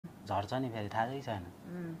झर्छ नि फेरि थाहै छैन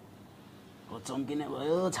चम्किने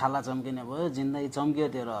भयो छाला चम्किने भयो जिन्दगी चम्कियो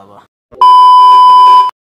तेरो अब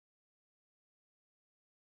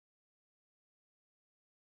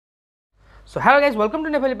So hello guys, welcome to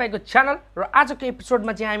NefoliPie को च्यानल र आजको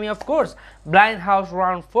एपिसोडमा चाहिँ हामी of course blind house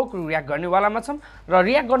round 4 को रियाक्ट गर्नेवालामा छौं र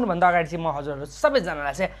रियाक्ट गर्नुभन्दा अगाडि चाहिँ म हजुरहरु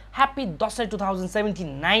सबैजनालाई चाहिँ ह्यापी दशैं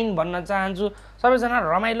 2079 भन्न चाहन्छु। सबैजना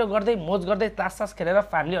रमाइलो गर्दै मोज गर्दै तास खेलेर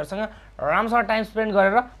फ्यामिलीहरुसँग राम्रोसँग टाइम स्पेन्ड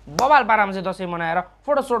गरेर बबाल पारामा चाहिँ दशैं मनाएर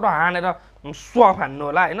फोटो सोटो हानेर स्वाफ हान्नु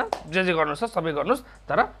होला हैन। जे गर्नुस् सबै गर्नुस्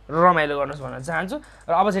तर रमाइलो गर्नुस् भन्न चाहन्छु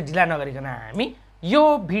र अब चाहिँ ढिला नगरिकन हामी यो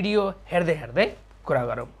भिडियो हेर्दै कुरा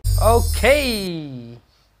गरौँ। ओके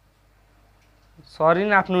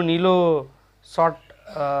सरिन आफ्नो नीलो सर्ट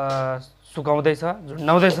सुकाउँदैछ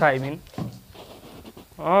झुन्डाउँदैछ आई मिन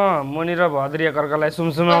मुनि र भद्री एकअर्कालाई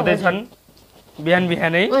सुमसुमाउँदैछन् बिहान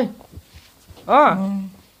बिहानै ए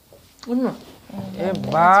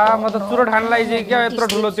बा म त चुरो ठानलाई चाहिँ क्या यत्रो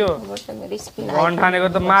ठुलो त्यो भन ठानेको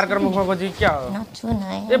त मार्कर मुखको चाहिँ क्या हो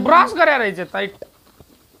ए ब्रस गरे रहेछ टाइट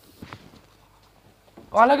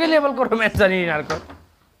अलगै लेभलको रोमान्स छ नि यिनीहरुको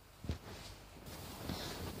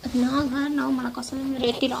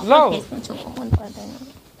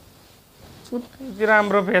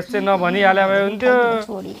राम्रो फेस चाहिँ नभनिहाले भए हुन्थ्यो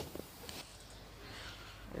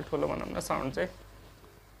ठुलो भनौँ न साउन्ड चाहिँ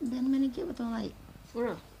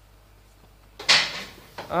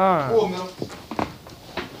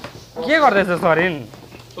के गर्दैछ सरिन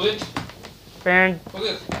प्यान्ट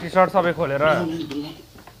टी सर्ट सबै खोलेर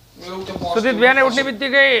सुदित बिहानै उठ्ने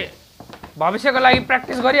बित्तिकै भविष्यको लागि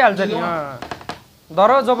प्र्याक्टिस गरिहाल्छ नि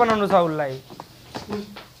दरो जो बनाउनु छ उसलाई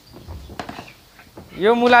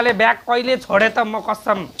यो मुलाले ब्याग कहिले छोडे त म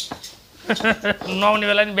कसम नआउने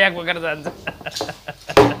बेला नि ब्याग बोकेर जान्छ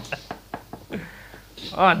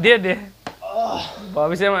दे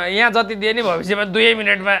भविष्यमा यहाँ जति दिए नि भविष्यमा 2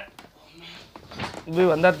 मिनेटमा 2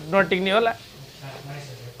 भन्दा नटिक्ने होला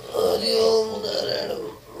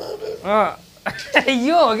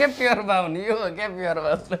यो हो क्या प्योर बाहुन यो हो क्या प्योर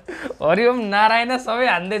बाहुन हरिओम नारायण सबै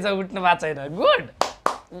हान्दैछ उठ्नु भएको छैन गुड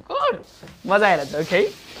मजा आइरहेछ ओके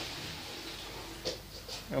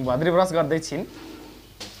भद्री ब्रस गर्दै छिन्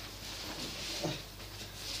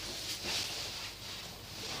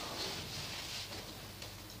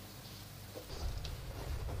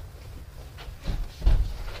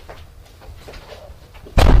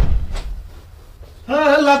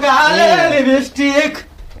लगा ले लिपस्टिक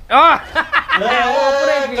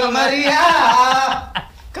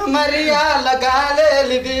कमरिया लगा ले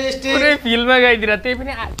लिपस्टिक पुरै फिल्ममा गाइदिएर त्यही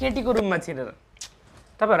पनि केटीको रुममा छिरेर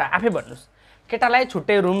तपाईहरु आफै भन्नुस् केटालाई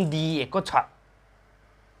छुट्टै रुम दिएको छ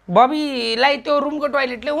बबीलाई त्यो रुमको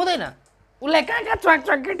टोयलेटले हुँदैन उलाई कहाँ च्वाक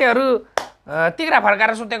केटीहरु तिग्रा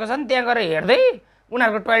फर्काएर सुतेको छन् त्यहाँ गएर हेर्दै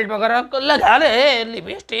उनीहरुको टोयलेटमा गएर लगा ले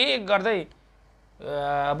लिपस्टिक गर्दै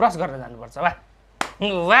ब्रस गर्न जानुपर्छ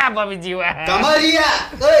वाह बबीजी वाह कमरिया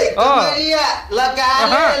लगा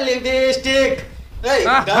ले लिपस्टिक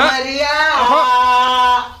कमरिया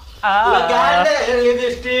लगा ले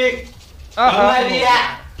लिपस्टिक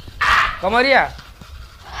कमरिया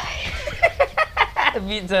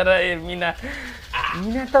बिचरा ए मिना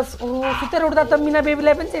त सुतेर उठ्दा त मिना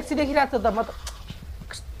बेबीलाई पनि सेक्सी देखिरहेको छ त म त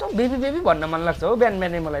कस्तो बेबी भन्न मन लाग्छ हो बिहान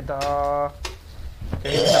बिहानै मलाई त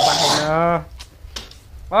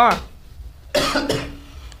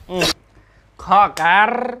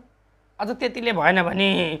खकार अझ त्यतिले भएन भने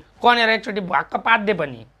कनेर एकचोटि भक्क पाद्दे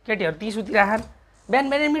पनि केटीहरु ती सुतिराखन् बिहान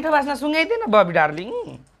बिहानै मिठो बास्ना सुँगाइदिएन बबी डार्लिङ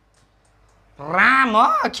राम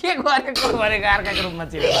के गरेको अर्काको रूपमा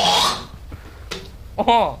चिरेर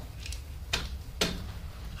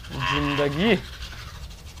जिन्दगी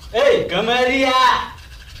ए कमरिया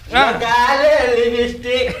लगा ले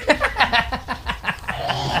लिपस्टिक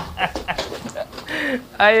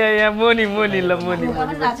आया मोनी ल मोनी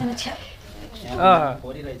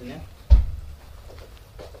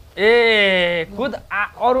ए खुद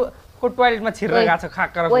अरूको टोयलेटमा छिरेर गएको छ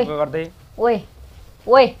खाकर गर्दै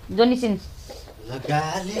ओए जोनिसिन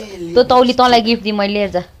त्यो तौली तँलाई गिफ्ट दि मैले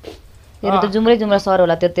हेर्छ तेरो त जुम्रा सर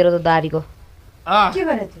होला त्यो तेरो त दारीको के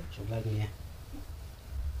गरे त्यो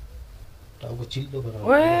टाउको चिल्लो गरे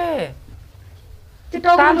ओए त्यो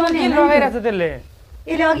टाउको के लगाइराछ त्यसले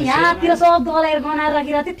एले अघि यहाँतिर सब दलाएर गनाएर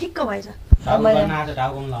राखिरा थियो ठिक्क भएछ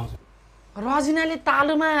टाउकोमा लाउँछ रजिनाले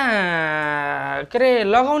तालुमा के रे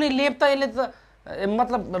लगाउने लेप त यसले त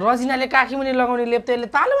मतलब रजिनाले काखी मुनि लगाउने लेप त यसले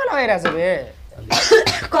तालुमा लगाइराछ बे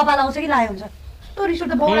कपाल आउँछ कि लायो हुन्छ तो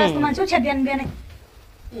रिसोर्ट त बौला जस्तो मान्छे छ बिहान बिहानै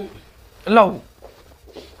लौ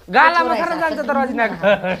गालामा खरा जान्छ त रजिना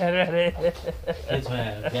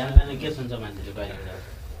बिहान के सुन्छ मान्छेले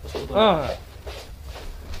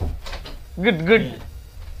गुड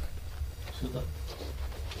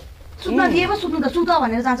सुत्न दिए पो सुत्नु त सुत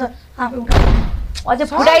भनेर जान्छ आफै उठा अझै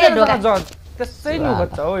फुटाइले ढोका जज त्यसै नि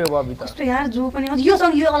बच्चा हो यो बबी त कस्तो यार जो पनि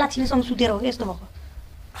योसँग यो अलाछिनेसँग सुतेर हो यस्तो भएको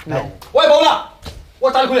ओइ बाउला ओ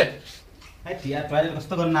चाल खुले है यार टोयलेट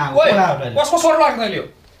कस्तो गर्न आऊ ओइ कसको सर लाग्दैन ल्यायो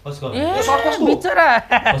कसको ए यो सर्ट कस्तो बिचरा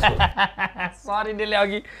सरी डेले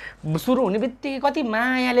अघि सुरु हुने बित्तिकै कति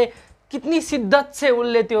मायाले कितनी शिद्दत से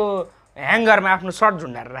उसले त्यो ह्याङ्गरमा आफ्नो सर्ट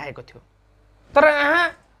झुन्डाएर राखेको थियो तर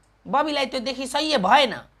बबीलाई त्यो देखि सही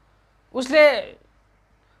भएन उसले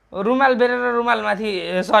रुमाल बेरेर रुमालमाथि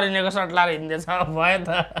सरिनेको सर्ट लाएर हिँड्दैछ भयो त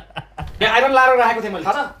यहाँ आइरन लाएर राखेको थिएँ मैले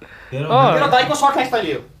थाहा छ तेरो दाइको सर्ट खाइस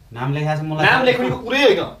तैले यो नाम लेखाछ मलाई नाम लेख्नुको कुरै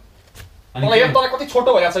होइन मलाई यो तँलाई कति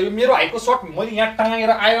छोटो भइरहेको छ यो मेरो हाइटको सर्ट मैले यहाँ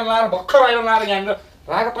टाँगेर आइरन लाएर भर्खर आइरन लाएर यहाँ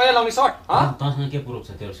राखेको तँलाई लाउने सर्ट तँसँग के प्रुफ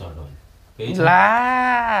छ तेरो सर्ट हो ला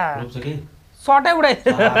प्रुफ छ के सर्टै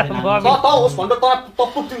उडाइदियो त होस् भनेर त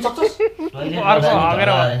प्रुफ दिन सक्छस् अर्को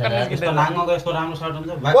हगेर यस्तो लाङ्गोको यस्तो राम्रो सर्ट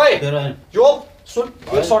हुन्छ ओइ तेरो यो सुन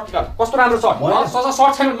यो सर्ट निकाल कस्तो राम्रो सर्ट ससा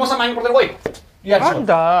सर्ट छैन मसँग माग्नु पर्दैन ओइ यार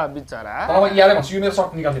अन्त बिचरा अब यारै भन्छु यो मेरो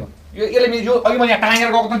सर्ट निकाल्दिनु यो यसले यो अघि मैले यहाँ टाँगेर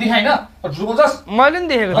गएको त देखाएन जुबोजस मैले पनि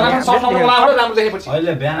देखेको राम्रो सर्ट थिएँ राम्रो राम्रो देखेपछि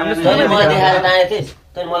अहिले बिहान तैँले मलाई देखाएर टाँगेको थिइस्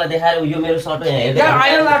तैँले मलाई देखाएर यो मेरो सर्ट हो यहाँ हेर्दै यार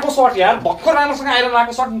आइरन लाएको सर्ट यार भर्खर राम्रोसँग आइरन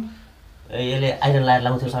लाएको सर्ट यसले आइरन लाएर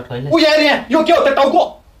लाउँथ्यो सर्ट कहिले उ यार यहाँ यो के हो त्यो टाउको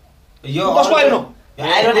यो कसको आइरन हो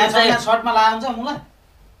आइरन सर्टमा लागा हुन्छ मुला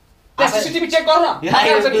त्यहाँ सिसिटिभी चेक गर न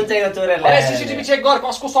जुन चाहिँ यो चोरेर अरे सिसिटिभी चेक गर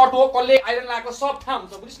कसको सर्ट हो कसले आइरन लाएको सब थाहा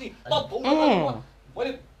हुन्छ बुझिस् नि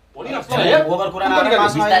मैले भनिरहेको छु यार ओभर कुरा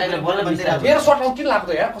नगर बोल्न बिर्सिरहेको मेरो सर्ट किन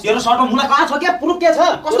लाग्दो यार तेरो सर्टमा मुला कहाँ छ के प्रुफ के छ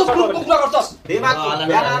कस्तो प्रुफ गर्छस् दिमाग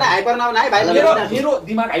बिहान आएर हाइपर नआउन है भाइ मेरो मेरो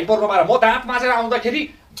दिमाग हाइपर नमार म दाँत माझेर आउँदाखेरि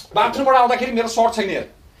बाथरुमबाट आउँदाखेरि मेरो सर्ट छैन यार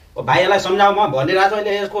भाइलाई सम्झाउ म भनिरहेको छु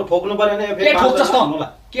अहिले यसको ठोक्नु पर्यो भने के ठोक्छस् त मुला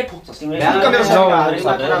के ठोक्छस् मेरो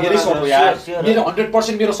सर्ट हो यार मेरो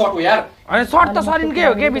 100% मेरो सर्ट हो यार अनि सर्ट त सरिन के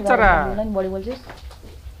हो के बिचरा बढी बोल्छस्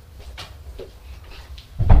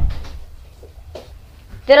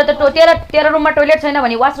तेरो रुममा टोइलेट छैन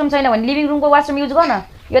भने वासरुम छैन भने लिभिङ रुमको वासरुम युज गर न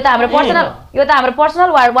यो त हाम्रो पर्सनल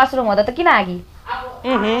वासरुम हो त किन आगी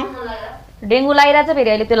डेङ्गु लागिरहेछ फेरि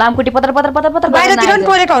अहिले त्यो लामखुट्टे पत्र पत्र पत्र पत्र बाहिरतिर पनि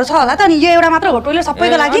टोइलेटहरू छ होला त नि यो एउटा मात्र हो टोइलेट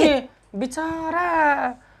सबैको लागि बिचरा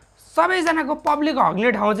सबैजनाको पब्लिक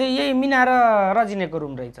हग्ने ठाउँ चाहिँ यही मिना र रजिनेको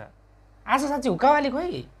रुम रहेछ आज साँच्ची हुक्कावाली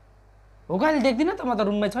खोइ हुक्कावाली देख्दिनँ त म त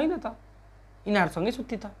रुममै छैन त यिनीहरूसँगै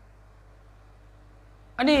सुत्ती त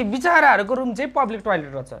अनि बिचराहरूको रुम चाहिँ पब्लिक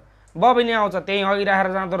टोइलेट रहेछ बबी नि आउँछ त्यहीँ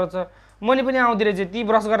हगिराखेर जाँदो रहेछ मनी पनि आउँदो रहेछ ती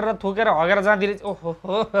ब्रस गरेर थुकेर हगेर जाँदो रहेछ ओहो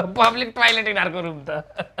पब्लिक टोइलेट यिनीहरूको रुम त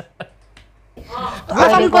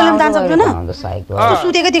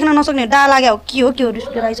सुतेकै देख्न नसक्ने डा लाग्यो के हो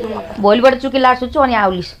भोलिबाट चुकी लाट सुत्छु अनि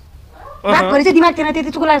आउलिस रातभरि चाहिँ दिमाग थिएन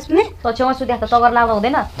त्यति चुको लाग्छ नि त छेउमा सुते त तगर लाउँदा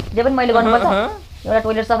हुँदैन जे पनि मैले गर्नुपर्छ एउटा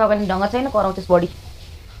टोइलेट सफा गर्ने ढङ्ग छैन कराउँछस् बढी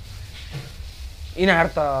यिनीहरू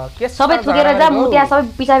त के सबै थुकेर जा म त्यहाँ सबै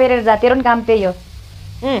पिछा बेरेर जा तेरो पनि काम त्यही हो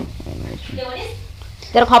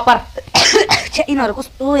तेरो खप्पर यिनीहरू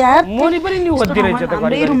कस्तो यार मोनी पनि नि होद्दी रहेछ त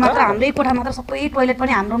हाम्रै रुम मात्र हाम्रै कोठा मात्र सबै टोइलेट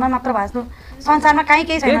पनि हाम्रोमा मात्र भएको संसारमा कहीँ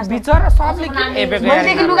केही छैन बिचरा सबले के एपेको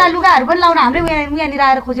भोलिदेखि लुगाहरू पनि लाउन हाम्रै उहाँनिर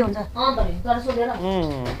आएर खोज्यो हुन्छ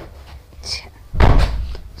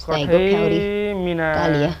मिना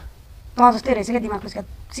तँ जस्तै रहेछ क्या दिमाग खुस्का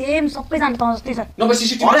सेम सबैजना तँ जस्तै छ नभए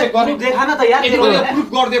सिसिटिभी चेक गर्ने देखा न त यार प्रुफ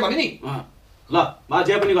गर्दियो भने नि ल म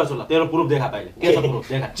जे पनि गर्छु ल तेरो प्रुफ देखा पाइले के छ प्रुफ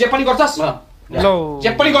देखा जे पनि गर्छस् लो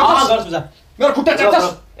जे पनि गर्छस् गर्छु जा मेरो खुट्टा चट्छस्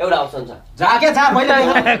एउटा अप्सन छ जा के जा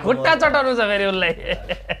मैले खुट्टा चटाउनु छ फेरि उसलाई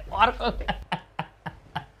अर्को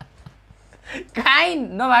काहीँ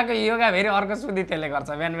नभएको योगा फेरि अर्को सुधी त्यसले गर्छ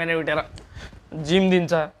बिहान बिहानै उठेर जिम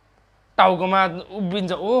दिन्छ टाउकोमा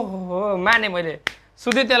उभिन्छ ओहो माने मैले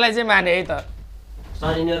सुधी त्यसलाई चाहिँ माने है त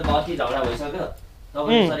सर यिनीहरूको अति झगडा भइसक्यो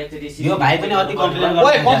तपाईँ सर एकचोटि यो भाइ पनि अति कम्प्लेन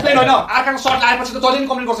ओए कम्प्लेन होइन अर्काको सर्ट लाएपछि त जहिले नि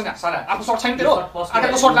कम्प्लेन गर्छ नि सारा आफ्नो सर्ट छैन तेरो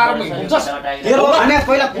अर्काको सर्ट लाएर हुन्छस् तेरो भने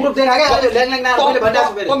पहिला प्रुफ देखा के अहिले ल्याङ ना मैले भनिरहेको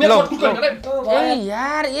छु फेरि मेरो सर्ट कुट गर्ने ए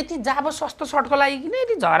यार यति जाबो सस्तो सर्टको लागि किन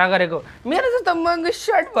यति झगडा गरेको मेरो जस्तो महँगो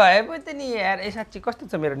सर्ट भए पो त नि यार ए साँच्ची कस्तो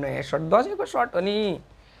छ मेरो नयाँ सर्ट दसैँको सर्ट हो नि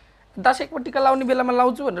दसैँको टिका लाउने बेलामा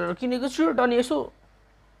लाउँछु भनेर किनेको सर्ट अनि यसो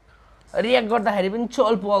रियाक्ट गर्दाखेरि पनि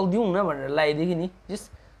चल पल दिउँ न भनेर लगाइदिएँ नि जस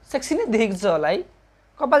सेक्सी नै देख्छ होला है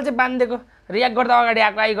कपाल चाहिँ बाँधिदिएको रियाक्ट गर्दा अगाडि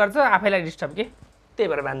आएको आई गर्छ आफैलाई डिस्टर्ब के त्यही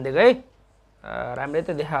भएर बाँधिदिएको है राम्रै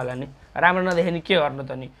त देखा होला नि राम्रो नदेखे नि के गर्नु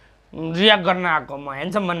त नि रियाक्ट गर्न आएको म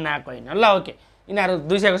ह्यान्डसम बन्न आएको होइन ल ओके यिनीहरू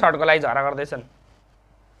 200 को सर्टको लागि झगडा गर्दैछन्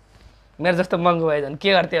मेरो जस्तो महँगो भए झन्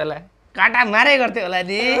के गर्थे होला काटा मारै गर्थे होला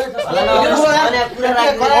नि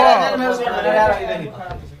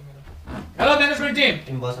हेलो म्यानेजमेन्ट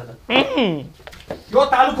टिम यो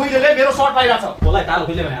तालु खुइलेले मेरो सर्ट लागिरहेछ मलाई ताल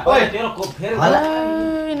खुइले भने ओए तेरो को फेरि यो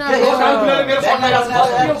तालु खुइलेले मेरो सर्ट लागिरहेछ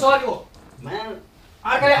यो सर्ट यो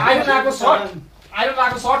अर्काले आइरन लगाएको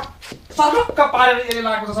सर्ट सर्लक्क पारेर यसले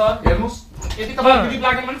लगाएको छ सर हेर्नुस् यदि तपाईलाई बिलिभ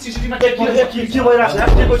लाग्दैन भने सीसीटीभीमा देखिन्छ के भइराछ यार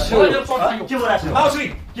के भइराछ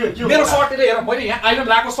मेरो सर्टले हेर मैले यहाँ आइरन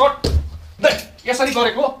लगाएको सर्ट यसरी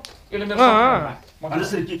गरेको यसले मेरो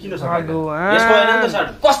भन्नुस् के किन यसको होइन नि त सर्ट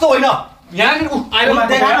कस्तो होइन यहाँ आइरन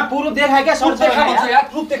देखामा पुरुष देखाए क्या सर्ट देखा भन्छ यार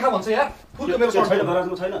प्रुफ देखा भन्छ यार फुलको मेरो सर्ट छैन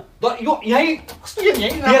गराजमा छैन यो यही कस्तो यही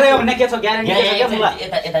तेरै हो भने के छ ग्यारेन्टी के छ के मुला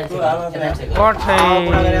यता यता कठै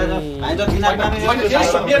हामी त दिनाकमा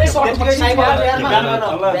मेरै सर्ट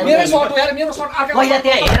हो यार मेरो सर्ट आके पहिला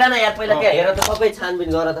त्यहाँ हेर न यार पहिला त्यहाँ हेर त सबै छानबिन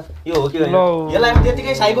गर त यो हो कि होइन यसलाई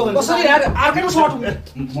त्यतिकै साइको हुन्छ कसरी यार अर्कैको सर्ट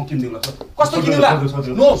म किन्दिउँला कस्तो किन्नुला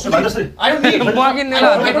नो भन्नुस् I don't need म किन्दिनँ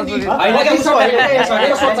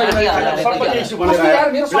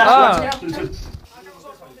मेरो सर्ट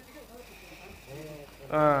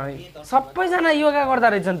सबैजना योगा गर्दा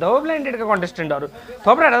रहेछ नि त हो ब्लाइन्डेडका कन्टेस्टेन्टहरू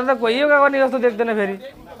थोप्राहरू त कोही योगा गर्ने जस्तो देख्दैन फेरि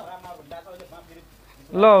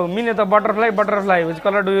ल मिने त butterfly which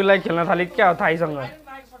colour do you like खेल्न थाले क्या हो थाइसँग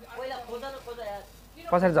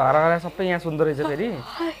पछाडि झगडा गरेर सबै यहाँ सुन्दो रहेछ फेरि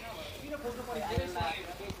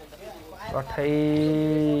कठै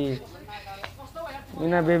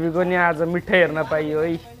मिना बेबीको नि आज मिठाई हेर्न पाइयो है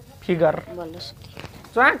फिगर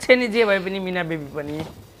च्वाक छ नि जे भए पनि मिना बेबी पनि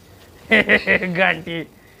गान्टी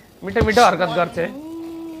मिठो मिठो हरकत गर्छ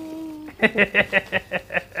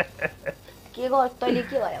के गर तैले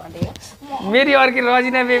के गरे भन्दै मेरी अर्की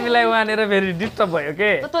रजिना बेबीलाई उहाँनेर फेरि डिस्टर्ब भयो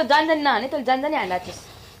के त जान्दैन नहाने तैले जान्दैन हान्दा थिस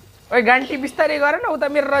ओइ गान्टी बिस्तारै गर न उता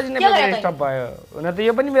मेरो रजिना बेबी डिस्टर्ब भयो हुन त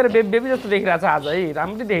यो पनि मेरो बेबी जस्तो देखिरहेछ आज है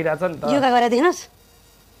राम्रै देखिरहेछ नि त योगा गरेर देख्नुहोस्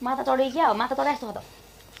माथा चढे क्या हो माथा चढे जस्तो हो त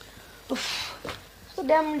कस्तो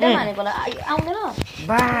ड्याम हानेको आउँदैन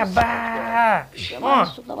बा बा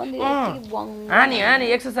सुत्न पनि यतिकै बङ हानी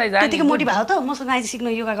एक्सर्साइज त्यतिकै मोटी भएको त मसँग आइज सिक्न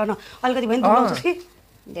योगा गर्न अलिकति पनि दुखाउँछस्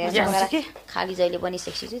कि खाली जहिले पनि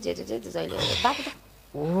सेक्सी छु जे जहिले बाटो त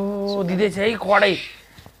ओ दिदै छ है कडै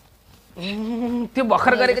त्यो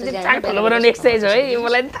भर्खर गरेको चाहिँ चाक ठुलो बनाउने एक्सर्साइज हो है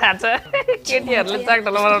मलाई पनि थाहा छ केटीहरूले चाक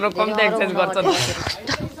ठुलो बनाउनु कम्ती एक्सर्साइज गर्छन्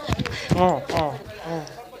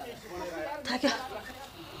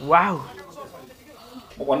वाउ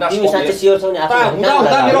तिमी साँच्चै स्योर छौ नि आफू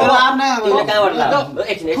तिमीले कहाँबाट लाग्यो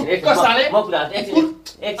एकछिन म कुरा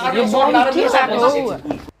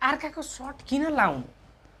अर्काको सर्ट किन लाउनु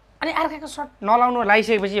अनि अर्काको सर्ट नलाउनु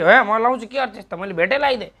लगाइसकेपछि हे म लाउँछु के अर्थ त मैले भेटै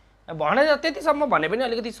लगाइदिएँ भने त्यतिसम्म भने पनि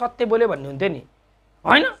अलिकति सत्य बोल्यो भन्ने हुन्थ्यो नि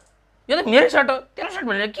होइन यो त मेरै सर्ट हो तेरो सर्ट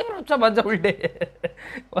भनेर के रोज्छ भन्छ उल्टे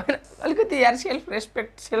होइन अलिकति यार सेल्फ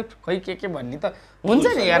रेस्पेक्ट सेल्फ खै के भन्ने त हुन्छ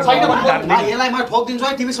नि यार यसलाई म ठोक्दिन्छु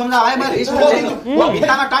है तिमी सम्झाऊ है म रिस उठ्दिन्छु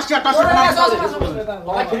भित्तामा टस्टिया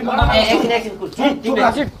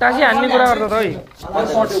टासी हान्ने कुरा गर्दा त है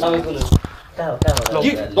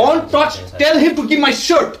Don't touch. Tell him to give my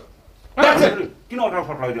shirt. That's it. किन अर्को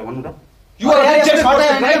सर्ट लगाइदियो भन्नु त You are a very genuine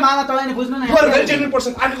person. मामा तँलाई बुझ्नु न You are a very genuine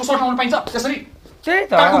person. अर्को सर्ट लाउन पाइन्छ त्यसरी त्यही त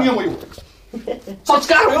काको नियम हो यो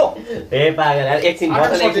संस्कार हो यो ए पागल यार एकछिन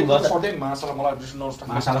बस सर्ट मासाला मलाई रिस नर्स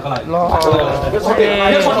मासालाको लागि ल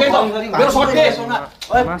मेरो सर्ट के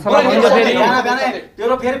मासला भन्छ फेरि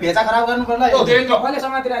तेरो फेरि भेजा खराब गर्नु पर्ला यो देवेन्द्र मैले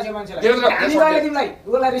समातिर आएको मान्छेलाई देवेन्द्र हामी गएले तिमीलाई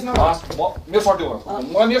उलाई रिस नगर मेरो सर्ट हो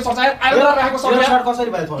मलाई मेरो सर्ट चाहियो आइरन राखेको सर्ट सर्ट कसरी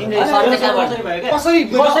भयो छोरा तिमीले सर्ट कसरी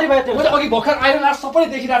भयो कसरी भयो मैले अघि भर्खर आइरन लास्ट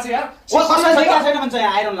सबैले देखिरहेको छ यार कसरी छैन भन्छ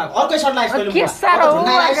यहाँ आइरन लाग्यो अर्कै सर्ट लाग्यो के साह्रो हो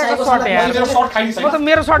अर्काको सर्ट यार मेरो सर्ट खाइदिसै म त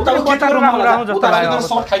मेरो सर्ट पनि बचाएर राम्रो आउँ जस्तो लाग्यो मेरो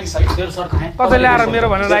सर्ट खाइदिसै तेरो सर्ट खाए कसैले आएर मेरो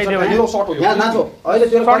भनेर लगाइदियो भने मेरो सर्ट हो यो यहाँ नाचो अहिले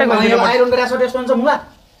तेरो सर्टै खोल्दिनु पर्छ। आइरन गरेर सर्ट यस्तो हुन्छ मुला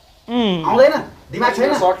आउँदैन दिमाग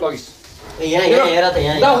छैन सर्ट लगिस यहाँ हेर त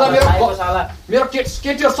यहाँ मेरो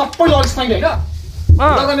केटीहरू सबै लगिस मैले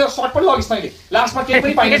होइन मेरो सर्ट पनि लगिस मैले लास्टमा केही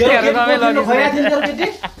पनि पाइँदैन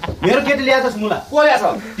मेरो केटी ल्याएको छ मुला को ल्याछ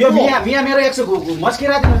त्यो मिया मेरो 100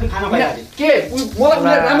 मस्किरा दिनु खाना पाइराथि के मलाई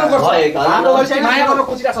उसले राम्रो गर्छ राम्रो गर्छ माया गर्न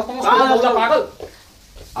खोजिरहेछ तँ पागल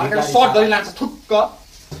अर्को सर्ट गरि लान्छ थुक्क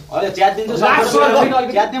अहिले च्याट दिन्छु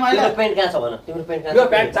च्याट दिम अहिले तिम्रो पेन्ट कहाँ छ भन तिम्रो पेन्ट कहाँ मेरो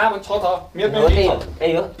प्यान्ट जहाँ छ त मेरो हो त्यही हो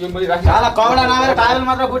त्यही हो यो मैले राखेँ साला कपडा नभएर टावेल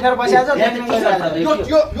मात्र गुठेर बसिहाल्छ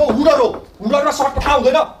यो हुडर र सर्ट थाहा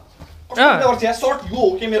हुँदैन कस्तो गर्छ यार सर्ट यो हो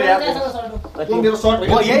के मेरो यार यो मेरो सर्ट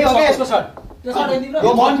हो यही हो के यसको सर्ट यो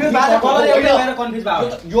कन्फ्युज भएको कलर एउटै भएर कन्फ्युज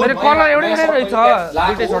भएको मेरो कलर एउटै नै रहेछ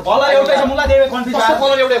दुईटै सर्ट कलर एउटै छ मुला देवे कन्फ्युज कस्तो भएको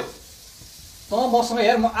कलर एउटै त मसँग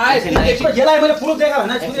हेर म आए यसलाई मैले प्रुफ देखा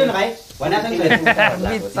भने छुदैन भाइ भनेको छैन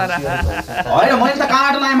बिचरा हैन मैले त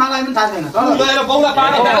काँडो लाए मलाई पनि थाहा छैन गएर बौला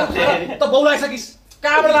पाडा त बौला आइसकिस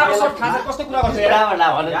कहाँबाट लाएको सर्ट थाहा छ कस्तो कुरा गर्छ यार कहाँबाट ला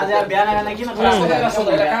भन यार बिहान किन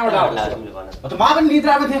कहाँबाट लाएको त म पनि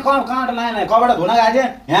निद्राको थिएँ कहाँबाट लाएन कबाट धुन गएको थिएँ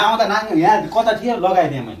यहाँ आउँदा नाङ यहाँ कता थियो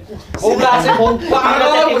लगाइदिएँ मैले बौला चाहिँ बौ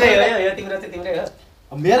तिम्रै हो यो तिम्रो चाहिँ तिम्रै हो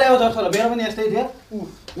मेरो हो जस्तो मेरो पनि यस्तै थियो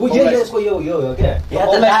उ यसको यो के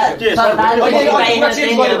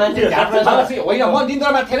होइन म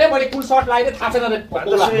निन्द्रामा थिएँ मैले कुन सर्ट लगाएँ थाहा छैन भने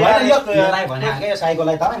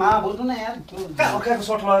साइकोलाई त मा बुझ्नु न यार अर्काको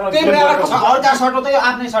सर्ट लगाएर अर्का सर्ट हो त यो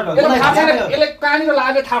आफ्नै सर्ट हो यसले कहाँनिर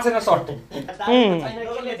लाग्यो थाहा छैन सर्ट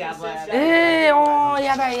ए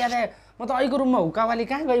याद आयो म त अहिलेको रुममा हुक्कावाली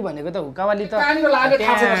कहाँ गई भनेको त हुक्कावाली त कहाँनिर लाग्यो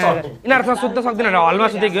थाहा छैन सर्ट यिनीहरूसँग सुत्न सक्दैन हलमा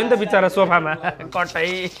सुतेको हो नि त बिचरा सोफामा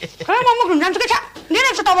कटै म घुम्न जान्छु के छ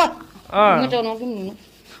लिएर छ तब अनि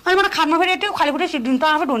मलाई खानमा फेरि त्यो खाली खुट्टै सिद्धिनु त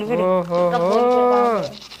आफै ढोनी फेरि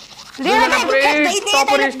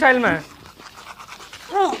टपर स्टाइलमा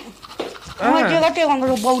म जे गर्थे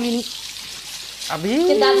गर्नु बौलिनी अबि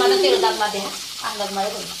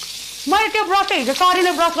मैले त्यो ब्रस चाहिँ हिजो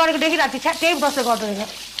सरीले ब्रस गरेको देखिरहेको थिएँ त्यही ब्रसले गर्दो रहेछ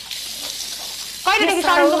कहिलेदेखि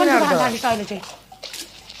सरीको पनि दुखान थालिस् अहिले चाहिँ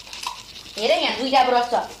हेर यहाँ दुईटा ब्रस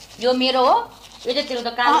छ यो मेरो हो यो चाहिँ तेरो त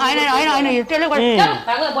कालो होइन त्यसले गर्दा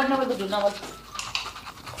पागल बढ्न पर्छ झुल्न पर्छ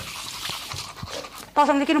तसँग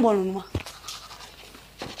चाहिँ किन बोल्नु म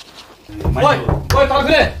ओइ ओइ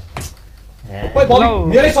तर्फले ओइ बबी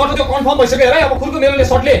मेरै सर्ट त्यो कन्फर्म भइसक्यो हेर अब खुलको मेरोले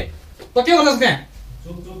सर्टले त के गर्छस् त्यहाँ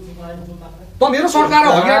त मेरो सर्ट लाएर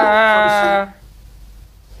हगिरहेको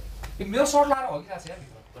मेरो सर्ट लाएर हगिरहेछ यार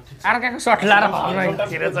अर्काको सर्ट लाएर हगिरहेको छ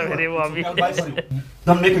फेरि बबी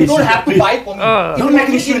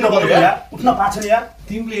उठ्न पाछ नि यार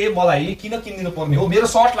तिमीले मलाई किन किन्दिनु पर्ने हो मेरो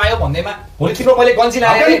सर्ट लायो भन्दैमा भोलि तिम्रो मैले गन्जी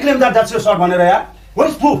लाएर क्लेम द्याट्स योर सर्ट भनेर यार what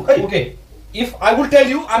is proof okay if I will tell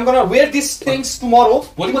you I'm going to wear these things tomorrow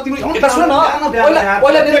भोलि म तिम्रो यता सुन न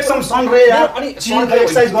पहिला मेरो सम सन रे यार अनि चिनको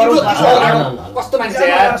एक्सरसाइज गरौ कस्तो मान्छे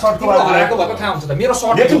यार सर्टको हराएको भएको थाहा हुन्छ त मेरो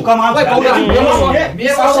सर्ट देखौ कमाल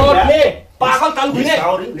मेरो सर्टले पागल तालु खुले ए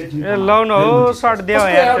लौ न हो सर्ट देऊ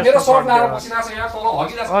यार मेरो सर्ट लाएर बसिरहेको छ यार तल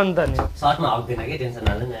हगिरहेको अन्त नि सर्टमा हग्दैन के टेन्सन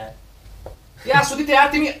हाल्दैन यार यार सुदित यार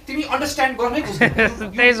तिमी अन्डरस्ट्यान्ड गर्नै खोज्नु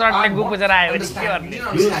त्यही सर्टले गुपुजेर आयो भने के गर्ने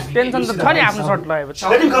टेन्सन त छ नि आफ्नो सर्ट लगाएपछि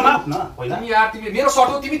लेट हिम कम अप न तिमी यार तिमी मेरो सर्ट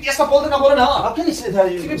हो तिमी त्यसमा बोल्दैन बोल न तिमी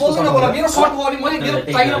बोल्दैन बोल मेरो सर्ट हो अनि मैले मेरो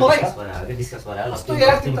चाहिन मलाई डिस्कस गरायो कस्तो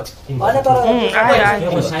यार तिमी हैन तर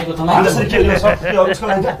साइको तल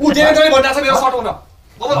उ जेले भन्दा छ मेरो सर्ट हो न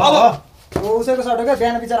अब उसैको सर्ट हो क्या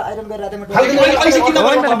बिहान बिचारा आइरन गरिरहेको थिएँ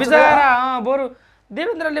म बिचरा बरु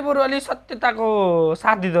देवेन्द्रले बरु अलि सत्यताको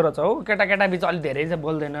साथ दिँदो रहेछ हौ केटा बिच अलिक धेरै चाहिँ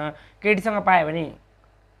बोल्दैन केटीसँग पायो भने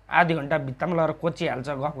आधी घन्टा भित्तामा लगेर कोचिहाल्छ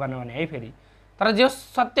गफ गर्न भने है फेरि तर जो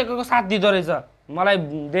सत्यको साथ दिँदो रहेछ मलाई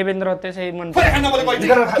देवेन्द्र त्यसै मन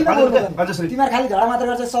तिमीहरु खाली झगडा मात्र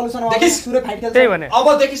गर्छ सल्युसन सुरे फाइट खेल्छ त्यही भने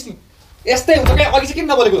अब देखिस् नि यस्तै हुन्छ के अघि चाहिँ किन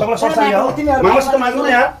नबोलेको तपाईलाई सर्ट चाहियो माग्नुस् त माग्नु न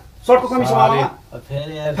यार सर्टको कमिसन हाल्नु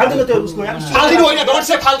फेरि यार फाल्दिनु त्यो उसको यार फाल्दिनु होइन don't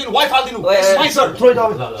say फाल्दिनु why फाल्दिनु my sir throw it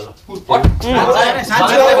away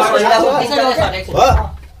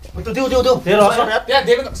त्यो फेरि सर्ट यार त्यहाँ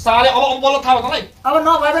देवेन्द्र साले अब बोल्न थाहा भयो मलाई अब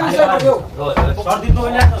नभए पनि सर्ट पर्यो सर्ट दिनु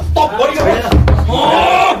होइन त बढी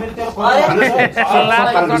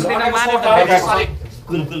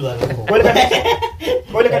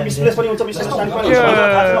कहिले काहीँ मिसप्लेस पनि हुन्छ मिसअन्डरस्ट्यान्डिङ पनि हुन्छ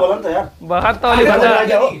थाहा छैन होला नि त यार बहुत त अलि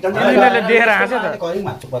भन्दा देखेर हाँस्यो त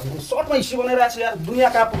सर्टमा हिस्ट्री बनाइरहेको छ यार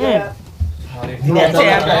दुनियाँ कहाँ पुग्यो यार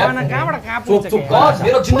कहाँबाट कहाँ पुग्छ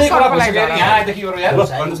मेरो जिन्दगी खराब भइसक्यो यार यहाँ आएदेखि यार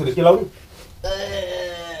के लाउने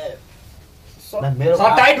सर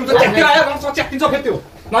टाइट हुन्छ त्यति आयो रन्छ च्यातिन्छ फेरि त्यो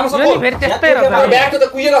नाम यो नि फेरि त्यस्तै रहेछ ब्याग त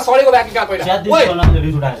कुइएर सडेको ब्याग निकाल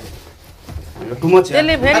पहिला टु मच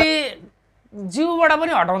त्यसले फेरि जिउबाट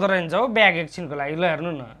पनि हटाउँदो रहेछ हौ ब्याग एकछिनको लागि ल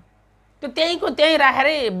हेर्नु न त्यो त्यहीँको त्यहीँ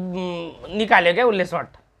राखेरै निकाल्यो क्या उसले सर्ट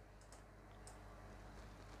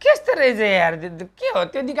कस्तो रहेछ यार के हो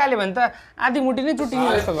त्यो निकाल्यो भने त आधी मुठी नै चुटिने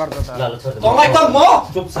जस्तो गर्छ त तपाईँ त म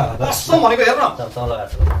कस्तो भनेको हेर्न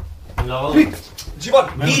जीवन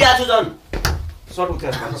दिइरा छु जन सर्ट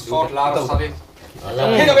उठ्या सर्ट लाएर सबै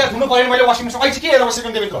के गयो धुनु पर्यो मैले वाशिङ मेसिन अहिले चाहिँ के हेरेर बसेको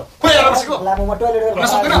देवेन्द्र खोइ हेरेर बसेको लामोमा टोयलेट हुन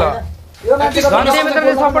सक्दैन यो मान्छे झन्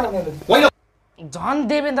देवेन्द्रले सपोर्ट होइन झन्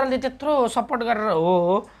देवेन्द्रले त्यत्रो सपोर्ट गरेर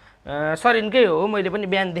हो सरिनकै हो मैले पनि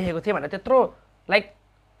बिहान देखेको थिएँ भनेर त्यत्रो लाइक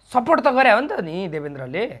सपोर्ट त गरे हो नि त नि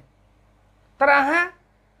देवेन्द्रले तर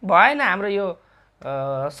भएन हाम्रो यो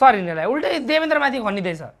सरिनलाई उल्टै देवेन्द्रमाथि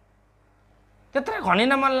खनिँदैछ त्यत्रै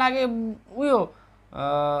खनिन मन लाग्यो उयो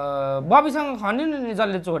बबीसँग खनिनु नि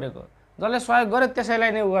जसले चोरेको जसले सहयोग गर्यो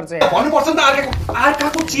त्यसैलाई नै उ गर्छ भन्नुपर्छ नि त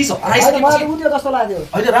अर्काको चिज हराइसकेपछि मलाई बुझ्यो जस्तो लाग्यो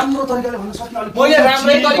अहिले राम्रो तरिकाले भन्न सक्ने अलिक मैले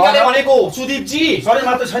राम्रै तरिकाले भनेको सुदीप जी सरी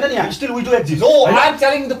मात्र छैन नि still we do exist no I am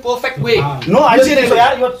telling the perfect way no I से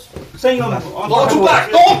यार यो saying Don't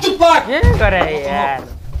too back. के गरे यार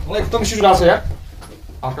मलाई एकदम सुरु लाग्छ यार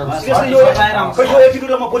seriously यो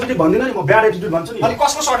एटिट्युडलाई म पोजिटिभ भन्दिनँ नि म ब्याड एटिट्युड भन्छु नि अनि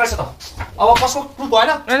कसको सर्ट रहेछ त अब कसको प्रुफ भएन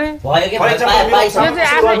अनि भयो के यो चाहिँ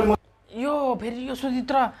आफै यो फेरि यो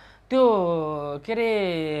सुदित्र त्यो के रे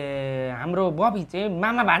हाम्रो बबी चाहिँ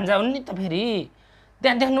मामा भान्जा हुन् नि त फेरि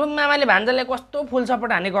त्यहाँ देख्नु मामाले भान्जाले कस्तो फुल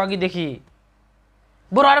सपोर्ट हानेको अघिदेखि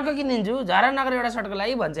बरु अर्को किनिदिन्छु झरा नगर एउटा सर्टको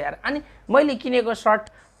लागि भन्छ यार अनि मैले किनेको सर्ट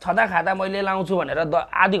छँदा खाँदा मैले लाउँछु भनेर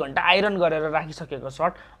आधी घन्टा आइरन गरेर राखिसकेको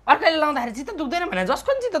सर्ट अर्कैले लाउँदाखेरि चित्त दुख्दैन भने जसको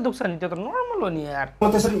नि चित्त दुख्छ नि त्यो त नर्मल हो नि यार म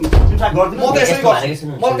त्यसरी इन्ट्र्याक्ट गर्दिनँ म त यसरी गर्छु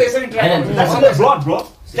म त यसरी इन्ट्र्याक्ट blood bro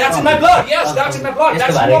That's in my blood. Yes, that's in my blood.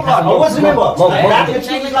 That's in your blood. always remember म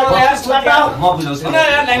बुझाउँछु किन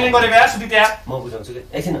यार ल्याङल्याङ गरेको यार सुदि त्यहाँ म बुझाउँछु के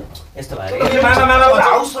एकछिन यस्तो भयो मामा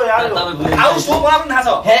हाउस हो यार हाउस हो मलाई पनि थाहा छ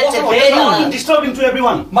very disturbing to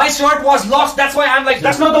everyone My shirt was lost. That's why I'm like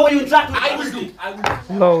that's not the way you interact I will do.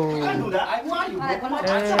 Low You can't do that why you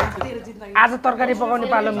आज तरकारी पकाउने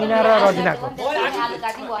पालो मिना र रजिनाको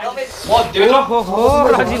म देख्नु हो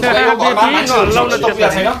रजिना बेबी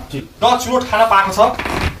न चुरोट खान पाएको छ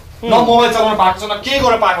न मोबाइल चलाउन पाएको छ न के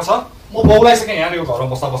गर्न पाएको छ म बौलाइसकेँ यहाँ यो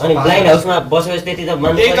घरमा बस्दा अनि ब्लाइन्ड हाउसमा बसेपछि त्यति त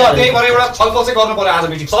मन त्यही भएर एउटा छलफल चाहिँ गर्नु पर्यो आज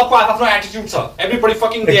मिटिङ सबको आफ्नो एटिट्युड छ everybody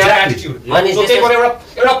fucking they have attitude अनि सो त्यही भएर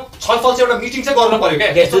एउटा छलफल चाहिँ एउटा मिटिङ चाहिँ गर्नु पर्यो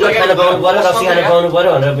के सुरत खाना पाउनु पर्यो रक्सी खाना पाउनु पर्यो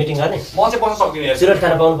भनेर मिटिङ गर्ने म चाहिँ बस्न सक्दिनँ यार सुरत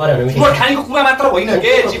खाना पाउनु पर्यो भनेर मिटिङ सुरत खानेको कुरा मात्र होइन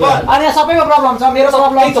के जीवन अनि सबैको प्रब्लम छ मेरो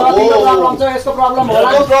प्रब्लम छ तिम्रो प्रब्लम छ यसको प्रब्लम होला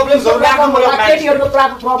त्यो प्रब्लमहरु राख्नु पर्यो केटीहरुको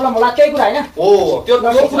प्रब्लम होला केही कुरा हैन ओ त्यो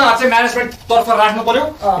कुराहरु चाहिँ म्यानेजमेन्ट तर्फ राख्नु पर्यो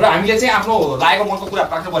र हामीले चाहिँ आफ्नो लागेको मनको कुरा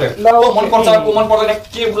राख्नु पर्यो को मन पर्छ को मन पर्दैन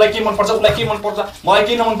के उलाई के मन पर्छ उलाई के मन पर्छ मलाई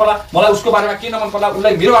के नमन पर्ला मलाई उसको बारेमा के नमन पर्ला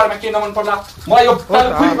उलाई मेरो बारेमा के नमन पर्ला मलाई यो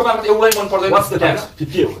फुलको बारेमा एउटै मन पर्दैन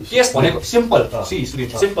केस भनेको simple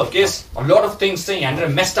simple case a lot of things चाहिँ यहाँनिर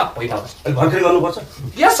मेस्ड अप भइरहेको छ भर्खरै गर्नु पर्छ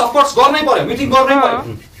यस अफ कोर्स गर्नै पर्यो मिटिङ गर्नै पर्यो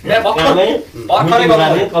कम्प्लेन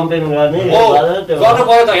गर्ने गर्नु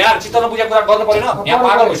पर्यो त यार चित्त नबुझेको कुरा गर्नु पर्दैन यहाँ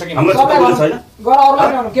पागल भइसक्यो हाम्रो चित्त बुझ्छ छैन गर अरूलाई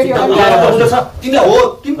नभनु केटीहरु तिमीलाई हो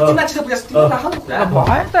तिमीलाई चित्त बुझ्छ तिमीलाई थाहा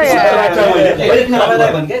भयो त यार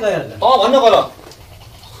भन्नु पर्यो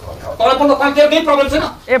तँलाई पनि त केही प्रब्लम छैन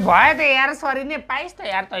ए भयो त यार सरी नै पाइस् त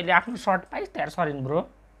यार तैँले आफ्नो सर्ट पाइस् त यार सरिन ब्रो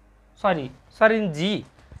सरिन जी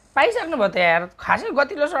पाइसक्नु भयो त यार खासै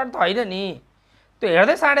गतिलो सर्ट त होइन नि त्यो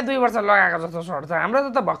हेर्दै 2.5 वर्ष लगाएको जस्तो सर्ट छ हाम्रो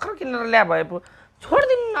त भर्खर किनेर ल्या भए पो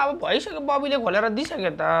छोडिदिनु अब भइसक्यो बबीले खोलेर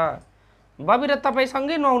दिइसक्यो त बबी र तपाईँ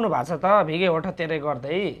सँगै नुहाउनु भएको छ त भिगे होठ तेरै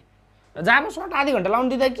गर्दै जहाँ सर्ट आधी घन्टा लाउनु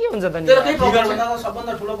दिँदा के हुन्छ त नि तेरो केही प्रब्लम छैन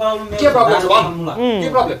सबभन्दा ठुलो प्रब्लम के प्रब्लम छ भन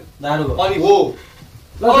के प्रब्लम दारुको अनि हो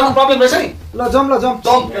ल प्रब्लम रहेछ नि ल जम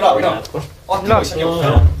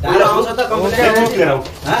दारु आउँछ त कम्प्लेन क्लियर हो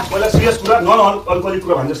पहिला सिरियस कुरा नन अल्कोहलिक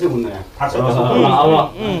कुरा भन्दै हुन्न यहाँ थाहा छ अब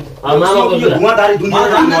मामाको यो धुवादारी दुनिया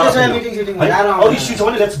मिटिङ सिटिङ दारु अरु इस्यु छ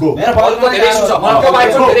भने लेट्स गो मेरो अरूको धेरै इस्यु छ मनको बाइक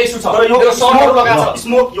पनि धेरै इस्यु छ तर यो मेरो सर्टहरु लगाएको छ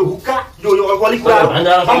स्मोक यो हुक्का यो अल्कोहलिक कुरा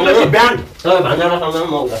कम्प्लिटली ब्यान्ड तपाईँ भन्जारा सम्झाउनु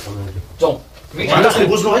म उता सम्झाउँछु जाउँ भन्दाखेरि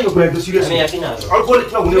बुझ्नु है यो कुरा एकदम सिरियस अनि यहाँ किन हाल्नु अल्कोहलिक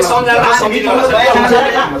हुने सम्झाएर समितिमा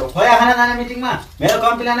खोया खाना जाने मिटिङमा मेरो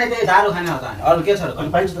कम्प्लेन नै त्यही दारु खाने हो त अरु के छ र अनि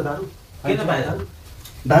पाइन्छ त दारु किन पाए दारु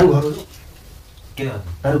दारु घर हो के हो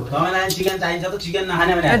दारु तपाईलाई चिकन चाहिन्छ त चिकन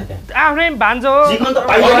नखाने भने आफ्नै भान्जो चिकन त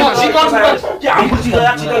पाइन्छ के हाम्रो चिकन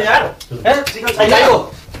यार ए चिकन चाहियो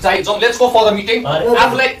चाहिँ जाउँ let's go for the meeting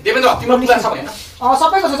आफुलाई देवेन्द्र तिम्रो कुरा छ भने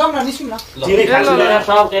सबैको छ जाउँ न निस्कौँ न चिनी खान्छ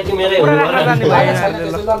सब त्यति मेरै हुनु ल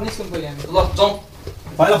निस्कौँ पहिले हामी ल जाउँ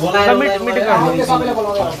पहिला बोलाएर मिटिङ हामीले सबैले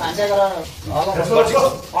बोलाउँदै भान्जा गरेर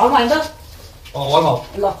हलमा हैन त हलमा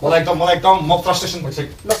मलाई एकदम म फ्रस्ट्रेसन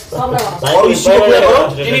भइसक्यो ल सबैलाई भन अरु इस्यु कुरा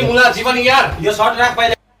तिमी मुला जीवन यार यो सर्ट राख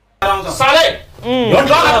पहिले आउँछ साले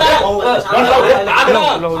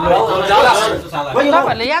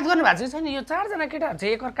तपाईँहरूले याद गर्नु भएको छैन यो 4 जना केटाहरू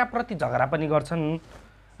चाहिँ एकअर्काप्रति झगडा पनि गर्छन्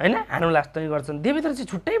होइन हानु लास्दै गर्छन् देवेन्द्र चाहिँ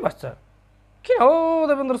छुट्टै बस्छ किन हो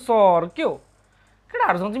देवेन्द्र सर के हो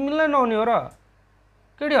केटाहरूसँग चाहिँ मिल्नै नहुने हो र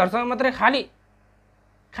केटीहरूसँग मात्रै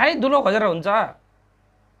खाली दुलो खोजेर हुन्छ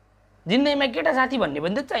जिन्दगीमा केटा साथी भन्ने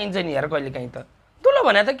पनि त चाहिन्छ नि यार कहिले काहीँ त दुलो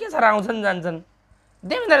भने त के छ र आउँछन् जान्छन्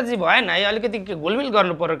देवेन्द्र चाहिँ भएन है अलिकति के घुलमिल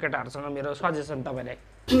गर्नु पर्यो केटाहरूसँग मेरो सजेसन तपाईँलाई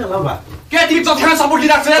किन ल बा के तिमी जतिखेर सपोर्ट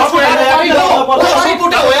लिइराख्छ यार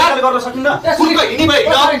सपोर्ट हो यार गर्न सकिन्न कुनै हिँडी भइ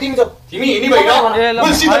तिमी हिँडी भइ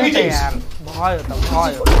विल सी द मिटिङ भयो त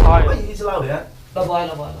भयो इस्ला हो यार ल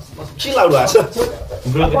भयो के लाउनु भएको छ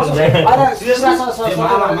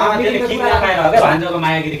मामा त्यसले किन नपाएर हो के भान्जोको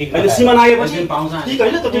मायागिरी किन अहिले सीमा आएपछि पाउँछ ठीक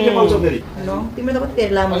हैन त के पाउँछ फेरि तिमीले त कति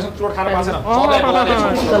लामो चोट खान पाउँछ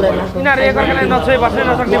सबैलाई यिनीहरू एकअर्कालाई नछोइ बस्नै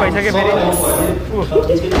नसक्ने भइसक्यो फेरि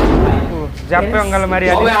ज्याप्पै अङ्गालो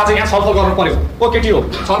मारिहाल्यो अब आज यहाँ छलफल गर्नु पर्यो को केटी हो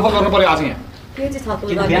छलफल गर्नु पर्यो आज यहाँ के चाहिँ छलफल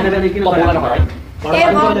किन गर्ने? बिहान बिहान किन बोलाएर भयो है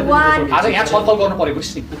ए भगवान आज यहाँ छलफल गर्नु पर्यो बुझ्छ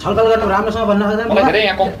नि छलफल गर्न राम्रोसँग भन्न मलाई सक्दैन धेरै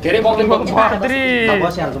यहाँ धेरै कम्प्लेन गर्नु छ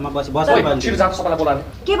बसिहाल्छु म बस छिटो जान्छ सबैलाई बोलाएर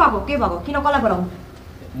के भएको किन कसलाई बोलाउनु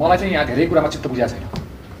मलाई चाहिँ यहाँ धेरै कुरामा चित्त बुझाएको छैन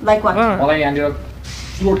लाइक वाट मलाई यहाँनिर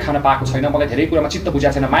चुरोट खान पाएको छैन मलाई धेरै कुरामा चित्त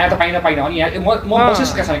बुझाएको छैन माया त पाइन अनि यहाँ म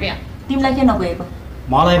बसिसकेको छैन क्या तिमीलाई के नगएको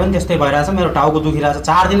मलाई पनि त्यस्तै भइरहेछ मेरो टाउको दुखिरहेछ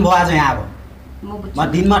 4 दिन भयो आज यहाँ अब म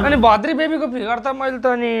दिनमा अनि भद्री बेबीको फिगर त मैले त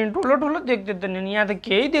नि ठुलो ठुलो देख्थेँ त नि यहाँ त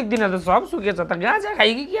केही देख्दिनँ त सब सुकेछ त गाँजा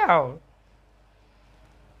खाइ कि क्या हो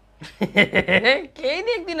केही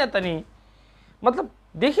देख्दिनँ त नि मतलब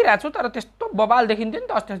देखिरहेको छु तर त्यस्तो बबाल देखिन्थ्यो नि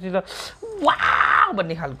त अस्ति त वाउ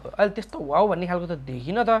भन्ने खालको अहिले त्यस्तो वाउ भन्ने खालको त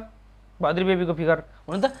देखिनँ त भद्री बेबीको फिगर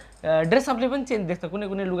हुन त ड्रेसअपले पनि चेन्ज देख्छ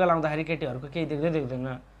कुनै लुगा लाउँदाखेरि केटीहरूको केही देख्दैन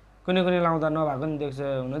कुनै लाउँदा नभएको नि देख्छ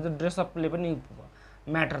हुन त ड्रेसअपले पनि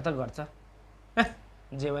म्याटर त गर्छ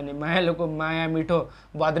जे भने मायालुको माया मिठो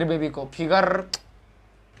भद्री बेबीको फिगर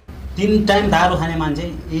 3 टाइम दारु खाने मान्छे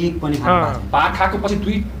एक पनि खानु भात खाएको पछि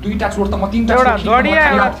दुईटा चोट त म तीनटा एउटा जडिया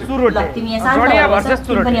एउटा चुरोट तिमी यहाँ जडिया शान्त भर्सेस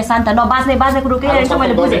चुरोट पनि शान्त नबाज्ने कुरो के रहेछ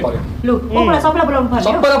मैले बुझेँ लु कोलाई सबैलाई बोलाउनु पर्यो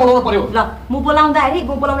सबैलाई बोलाउनु पर्यो ल म बोलाउँदाखेरि म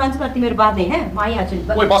बोलाउन जान्छु तर तिमीहरू बाज्ने हे म आइहाल्छु नि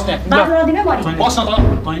ओइ बस्ने बाज्न नदिनु म बस्न त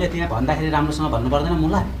कहिले त्यहाँ भन्दाखेरि राम्रोसँग भन्नु पर्दैन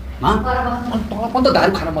मलाई तँलाई पनि त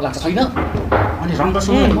दारु खान मन लाग्छ छैन अनि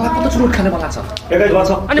राम्रोसँग मलाई पनि त चुरोट खान मन लाग्छ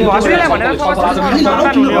अनि भद्रीलाई भनेर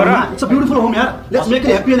It's a beautiful home, yaar. Let's make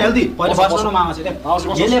it happy and healthy. पहिले बस्नु न मामा चाहिँ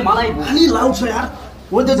यसले मलाई Really loud, sir, yaar.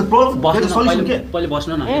 What there's a problem? There's a solution, okay? पहिले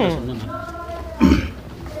बस्नु न सुन्नु न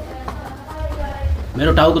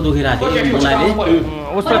मेरो टाउको दुखिरहेको थियो मलाई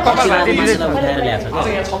उसको कपाल भाँची दिँदैछ उठाएर ल्याएको छ आज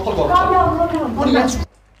यहाँ छलफल गर्नु छ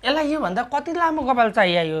यसलाई योभन्दा कति लामो कपाल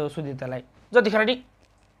चाहियो यो सुदितालाई जतिखेर नि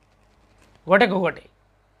घटेको घटे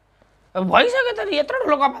अब भइसक्यो त नि यत्रो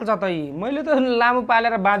ठुलो कपाल छ त मैले त लामो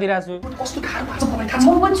पालेर बाँधिरहेको छु कस्तो गाह्रो भएको छ मलाई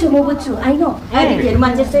म बुझ्छु आई नो हेर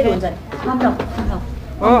मान्छे चाहिँ हुन्छ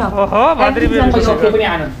ओहो भद्री बेबी पैसा केही पनि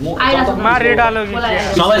आएन म मा रेडालो गीत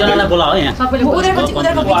सबैजनालाई बोलाऊ यहाँ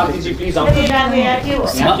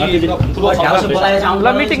ल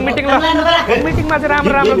मिटिङमा चाहिँ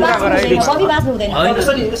राम्रो कुरा गर है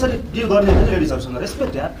यसरी deal गर्ने हो नि लेडिजहरुसँग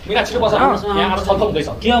रेस्पेक्ट यार मिना छिटो बस यहाँ आएर छलफल हुँदैछ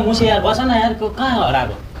के हो मुसे यार बस न यार कहाँ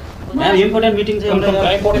हराएको यहाँ इम्पोर्टेन्ट मिटिङ चाहिँ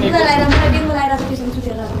एउटा इम्पोर्टेन्ट ल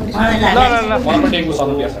मलाई पनि डेङ्गु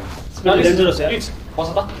सर्नु पर्छ डेन्जरस यार बस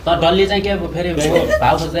त तर डल्ले चाहिँ के फेरि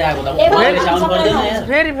भाउ खोज्दै आएको त आउनु पर्दैन यार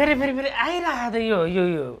फेरि आइरहेको त यो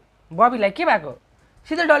बबीलाई के भएको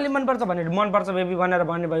सिधै डल्ली मनपर्छ भने मनपर्छ बेबी भनेर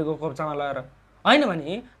भन्ने भएको कोप्चामा लगेर होइन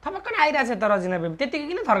भने थपक्क आइरहेको छ त रजिना बेबी त्यतिकै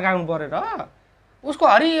किन थर्काउनु पर्यो र उसको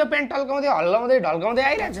हरियो पेन्ट टल्काउँदै हल्लाउँदै ढल्काउँदै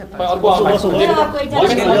आइरहेको छ त अर्को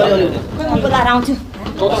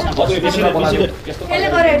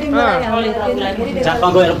जापमा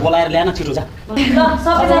गएर बोलाएर ल्यान छिटो जा ल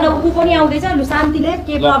सबैजना ऊ पनि आउँदैछ लु शान्तिले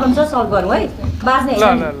के प्रब्लम छ सल्भ गरौँ है बाज्ने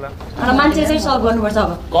अनि मान्छे चाहिँ सल्भ गर्नुपर्छ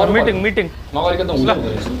अब मिटिङ नगरिकन त हुँदैन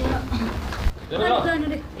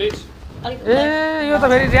प्लिज ए यो त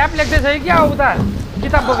फेरि ऱ्याप लेख्दैछ है क्या उता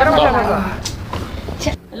किताब बोकेर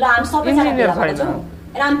ल हामी सबैजना इन्जिनियर छैन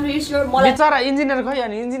I'm pretty sure मलाई बिचरा इन्जिनियर खै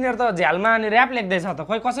अनि इन्जिनियर त झ्यालमा अनि ऱ्याप लेख्दैछ त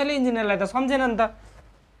खोइ कसैले इन्जिनियरलाई त सम्झेन नि त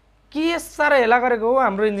के साह्रो हेला गरेको हो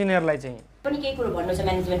हाम्रो इन्जिनियरलाई चाहिँ पनि केही कुरो भन्नु छ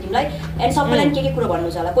म्यानेजमेन्ट टिमलाई एन्ड सबैलाई के कुरो भन्नु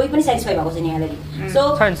छ होला कोही पनि सेटिस्फाई भएको छैन यहाँले सो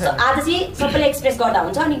आज चाहिँ सबैले एक्सप्रेस गर्दा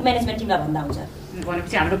हुन्छ अनि म्यानेजमेन्ट टिमलाई भन्दा हुन्छ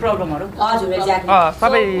भनेपछि हाम्रो प्रब्लमहरु हजुर एक्ज्याक्टली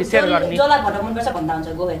सबै शेयर गर्ने जसलाई भन्न मनपर्छ भन्दा हुन्छ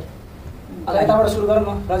गो हेड अब यताबाट सुरु गरौँ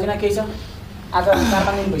न रजिना केही छ आज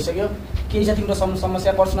 4-5 दिन भइसक्यो केही छ तिम्रो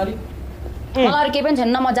समस्या पर्सनली मलाई केही पनि छैन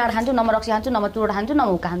न म जाड खान्छु न म रक्सी खान्छु न म चुरोट खान्छु न म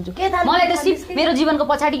हुक्का खान्छु मलाई त सिर्फ मेरो जीवनको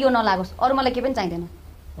पछाडि यो नलागोस् अरू मलाई केही पनि चाहिँदैन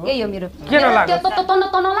यही हो मेरो के नलागोस्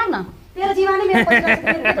त नलाग्न तेरो जीवनै मेरो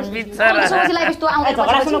बिचरा सोचिलाई यस्तो आउँदै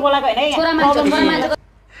छोरा मान्छे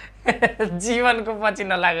जीवनको पछि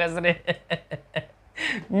नलागोस् रे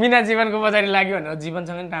मिना जीवनको पछाडि लाग्यो भने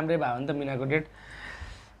जीवनसँग नि राम्रै भयो नि त मिनाको डेट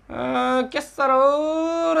के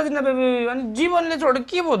साह्रो रजिना बेबी अनि जीवनले छोड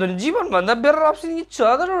के भयो नि जीवनभन्दा बेटर अप्सन के छ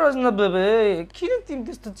त रजिना बेबी किन तिमी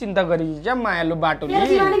त्यस्तो चिन्ता गरी क्या मायालु बाटोले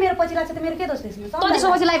मेरो पछि लाग्छ त मेरो के दोष त्यसमा तँ त्यसो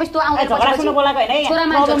पछि लाइफ यस्तो आउँदै छोरा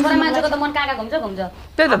मान्छेको त मन काका घुम्छ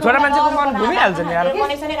त्यही त छोरा मान्छेको मन घुमिहाल्छ नि यार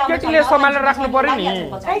केटीले सम्हालेर राख्नु पर्यो नि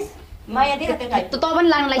माया दे त पनि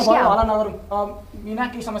लाग्नलाई क्या होला नगरौँ मिना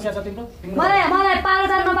के समस्या छ तिम्रो मलाई पार्लर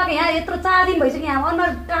जान नपाएको यहाँ यत्रो 4 दिन भइसक्यो यहाँ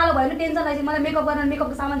अनुहार कालो भयो नि टेन्सन लाग्छ मलाई मेकअप गर्न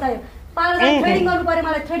मेकअपको सामान चाहियो पार्लर जान थ्रेडिङ गर्नु पर्यो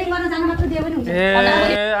मलाई थ्रेडिङ गर्न जान मात्र दिए पनि हुन्छ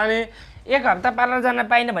अनि एक हप्ता पार्लर जान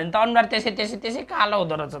पाइन भने त अनुहार त्यसै कालो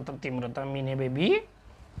हुँदो रहेछ त तिम्रो त मिने बेबी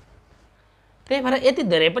त्यही भएर यति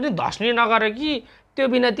धेरै पनि धस्ने नगर कि त्यो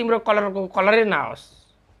बिना तिम्रो कलरको कलरै नहोस्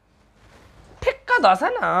ठिक्क धस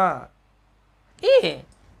न ए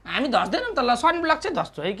हामी धस्दैनौँ त ल सनब्लक चाहिँ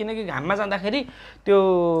धस्छु है किनकि घाममा जाँदाखेरि त्यो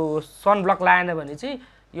सनब्लक लगाएन भने चाहिँ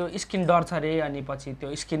यो स्किन डर्छ अरे अनि पछि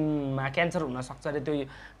त्यो स्किनमा क्यान्सर हुनसक्छ अरे त्यो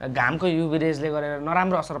घामको युभी रेजले गरेर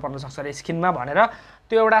नराम्रो असर पर्न सक्छ अरे स्किनमा भनेर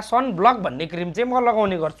त्यो एउटा सनब्लक भन्ने क्रिम चाहिँ म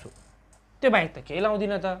लगाउने गर्छु त्यो बाहेक त केही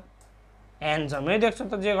लाउँदिनँ त ह्यान्डसमै देख्छ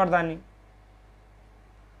त जे गर्दा नि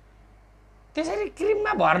त्यसरी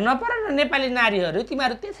क्रिममा भर्न पर्यो नेपाली नारीहरू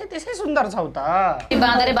तिमीहरू त्यसै सुन्दर छौ त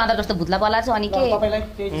बाँदरै बाँदर जस्तो भुत्ला पलाएको छ अनि के तपाईँलाई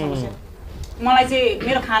केही समस्या मलाई चाहिँ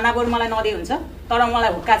मेरो खाना बरु मलाई नदिए हुन्छ तर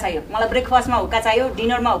मलाई हुक्का चाहियो मलाई ब्रेकफास्टमा हुक्का चाहियो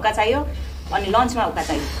डिनरमा हुक्का चाहियो अनि लन्चमा हुक्का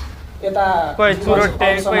चाहियो यता कोही चुरोटे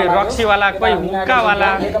कोही रक्सीवाला कोही हुक्कावाला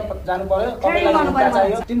जानु पर्यो तपाईँलाई हुक्का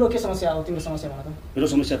चाहियो तिम्रो के समस्या हो तिम्रो समस्या भन त मेरो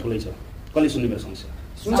समस्या ठुलै छ कसले सुन्ने मेरो समस्या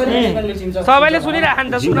सबैले सुनिरहेको नि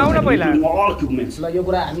त सुनाउ न पहिला ल यो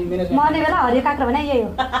कुरा हामी म्यानेजमेन्ट मर्ने बेला हरियो काँक्रो भने यही हो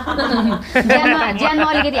ज्यानमा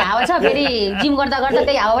अलिकति हावा छ फेरि जिम गर्दा गर्दा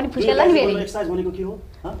त्यही हावा पनि फुस्केला नि फेरि एक्सरसाइज भनेको के हो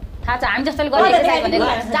थाहा छ हामी जस्तोले गर्ने एक्सरसाइज भनेको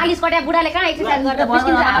 40 कट्या बुढाले कहाँ एक्सरसाइज गर्दा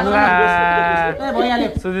फुस्किन्छ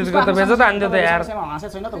सुजितको त बेजो त हान्थ्यो त यार हाँसे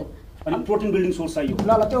छैन त अनि प्रोटिन बिल्डिङ सोर्स चाहियो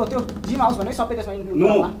ल त्यो जिम हाउस भने सबै त्यसमा इन्क्लुड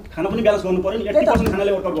नो खाना पनि ब्यालेन्स गर्नु पर्यो नि 80%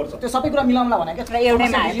 खानाले वर्कआउट गर्छ त्यो सबै कुरा मिलाउनला भने के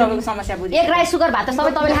एउटैमा आयो तपाईँको समस्या बुझ्यो एक राइस सुगर भात त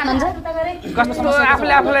सबै तपाईँले खानुहुन्छ कस्तो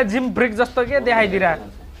आफूलाई जिम ब्रेक जस्तो के देखाइदिरा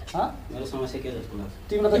मेरो समस्या के जस्तो लाग्छ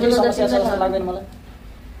तिम्रो त केही समस्या छ जस्तो लाग्दैन मलाई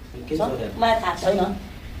के छ मलाई थाहा छैन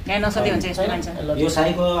छैन यहाँ नसोधे हुन्छ यस्तो मान्छे यो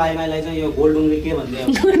साईको आइमाईलाई चाहिँ यो गोल्ड डुङ्ग्री के भन्दै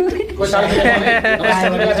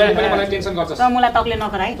मलाई टेन्सन गर्छ त मलाई तकले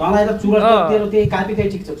नगराइ तँलाई त चुरोट तेरो त्यही कापीकै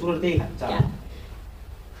ठिक छ चुरोट त्यही खान्छ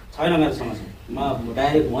छैन मेरो समस्या म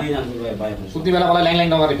डाइरेक्ट वहीँ जान्छु बाहिर सुत्ने बेला मलाई लाइन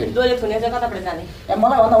नगरे फेरि डोले थुने चाहिँ कताबाट जाने ए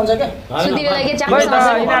मलाई भन्दा हुन्छ के सुत्ने बेला के खोइ त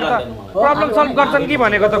यिनीहरू त प्रब्लम सल्भ गर्छन् कि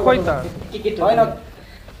भनेको त खोइ त होइन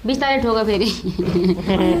बिस्तारै ठोक फेरि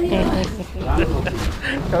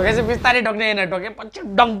ठोकेपछि बिस्तारै ठोक्ने होइन ठोकेपछि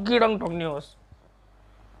डङ्की डङ ठोक्ने होस्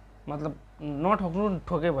मतलब नठोक्नु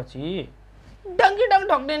ठोकेपछि डङ्की डङ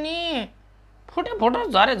ठोक्ने नि फुटे फुटोस्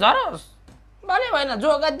झरे झरोस् भने भएन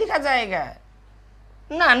जोगा दिखा जाएगा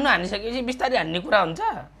नहान्नु हानिसकेपछि बिस्तारै हान्ने कुरा हुन्छ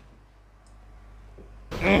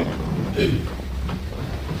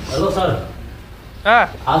हेलो सर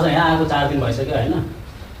आज यहाँ आएको 4 दिन भइसक्यो होइन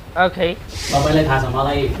ओके तपाईँलाई थाहा छ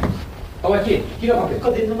मलाई तपाईँ के किन एक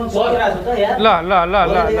दिनमा सकिरहेको छ त यार ल ल ल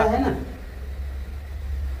ल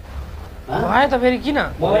भयो त फेरि किन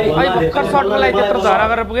अहिले भर्खर सर्टको लागि त्यत्रो झरा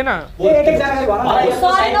गरेर पुगेन एक जनाले भन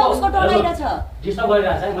उसको टोलाइरहेछ डिस्टर्ब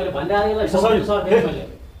गरिरहेछ है मैले भनिरहेको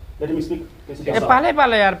लेट मी स्पिक ए पालै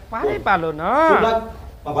पालो यार पालै पालो न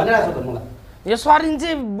भनिरहेको छ त मलाई यो सरिन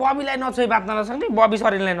चाहिँ बबीलाई नछोइ बाँच्न नसक्ने बबी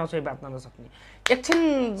सरिनलाई नछोइ बाँच्न नसक्ने एकछिन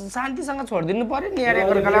शान्तिसँग छोडिदिनु पर्यो नि यार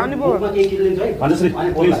एकअर्कालाई आउने पो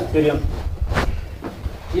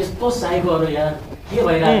यस्तो साइकोहरू यार के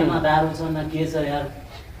भइरहेको न दारू छ न के छ यार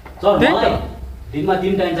सर मलाई दिनमा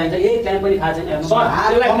 3 टाइम चाहिन्छ एक टाइम पनि खाएको छैन सर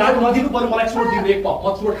यसलाई दारू नदिनु पर्यो मलाई चुरोट दिनु एक पप म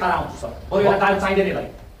चुरोट खाएर आउँछु सर बरु यसलाई दारू चाहिँदैन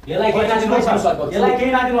यसलाई केही नदिनु यसलाई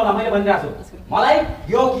केही नदिनु होला मैले भनिरहेको छु मलाई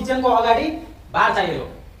यो किचनको अगाडि बार चाहियो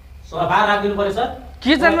सर बार राखिदिनु पर्यो सर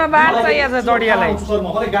किचनमा बार चाहिएको छ जडियालाई सर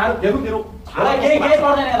मलाई गाह्रो हेरौँ यसलाई केही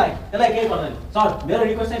पर्दैन यसलाई केही पर्दैन सर मेरो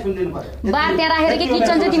रिक्वेस्ट चाहिँ सुनिदिनु पर्यो बार त्यहाँ राखेर के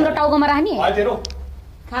किचन चाहिँ तिम्रो टाउकोमा राख्ने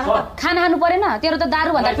खाना खानु परेन तेरो त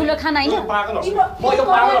दारू भन्दा ठुलो खाना हैन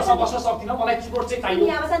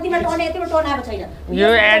यो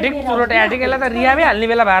एडिक्ट चुरोट एडिक्ट यसलाई त रियामै हाल्ने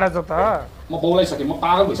बेला भएर छ त म बोलाइसकेँ म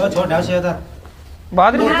पागल भइसकेँ छोड ढाउसे त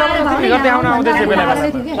भद्री जबरजस्ती गर्दै आउँदैछ बेला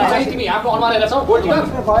बेला तिमी यहाँको अनुहार हेरेछौ गोल्ड टिका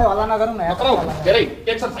भयो हल्ला नगरौँ न यार धेरै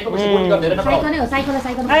टेन्सन साइको बेसी गोल्ड टिका धेरै नपराऊ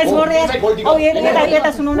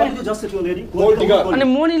अनि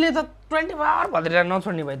मोनीले त 24 आवर भद्रेर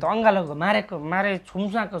नछोड्ने भयो त अङ्गालोको मारे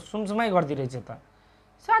छुमसाको सुमसुमै गर्दिरहेछ त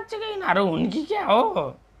साँच्चैकै यिनीहरू हुन् कि क्या हो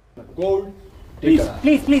गोल्ड प्लिज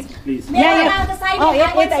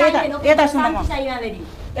यता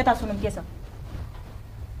सुनौँ के छ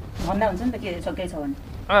भन्दा हुन्छ नि त के छ भने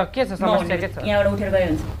के छ समस्या के छ यहाँबाट उठेर गयो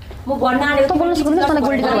हुन्छ म भन्न आले त बोल्न सक्नु तँलाई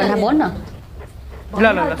गोल्ड टिका भन्नु भन्न ल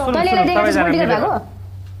ल ल सुन तँले देखेको गोल्ड टिका भएको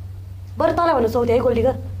बरु तँलाई भन्नु सौथे है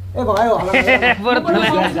गोल्डीगर ए भयो हल्ला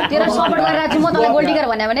तेरो सपोर्ट गरेर छु म तँलाई गोल्ड टिका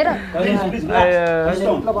भन्ने भनेर ल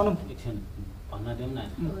भनौँ भन्न दिउँ न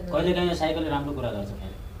कहिले काहीँ साइकलले राम्रो कुरा गर्छ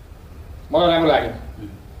मलाई राम्रो लाग्यो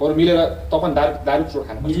बरु मिलेर तपाईँ दारू चुरोट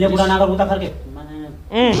खानु मिल्ने कुरा नगर उता फर्के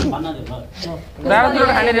भन्न दिउँ दारू चुरोट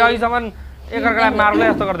खाने अहिलेसम्म एकअर्कालाई मार्दै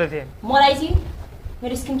जस्तो गर्दै थिए मलाई चाहिँ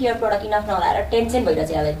मेरो skin care product enough नलाएर tension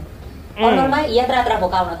भइरहेछ यार अनुहारमा यात्रा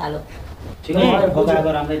भोकाउन थाल्यो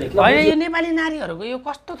होइन यो नेपाली नारीहरूको यो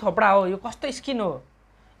कस्तो थोपडा हो यो कस्तो स्किन हो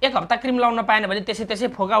एक हप्ता क्रिम लाउन पाएन भने त्यसै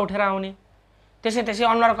फोका उठेर आउने त्यसै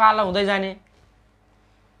अनुहार कालो हुँदै जाने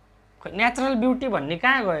नेचुरल ब्युटी भन्ने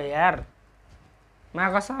कहाँ गयो यार मा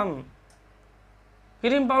कसम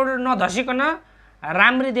क्रिम पाउडर नधसिकन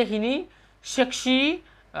राम्री देखिने सेक्सी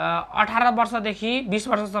 18 वर्षदेखि 20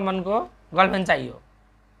 वर्षसम्मको गर्लफ्रेन्ड चाहियो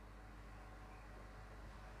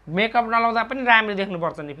मेकअप नलाउँदा पनि राम्री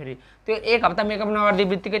देख्नुपर्छ नि फेरि त्यो एक हप्ता मेकअप नगर्दै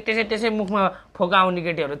बित्तिकै त्यसै मुखमा फोका आउने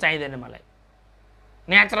केटीहरू चाहिँदैन मलाई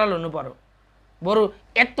नेचुरल हुनु पर्यो बरु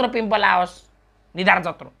यत्रो पिम्पल आओस् निधार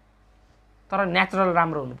जत्रो तर नेचुरल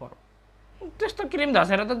राम्रो हुनु पर्यो त्यस्तो क्रिम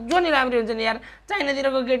धसेर त जो नि राम्री हुन्छ नि यार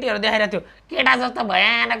चाइनातिरको केटीहरू देखाइरहेको थियो केटा जस्तो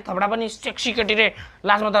भयानक थपडा पनि सेक्सी केटीले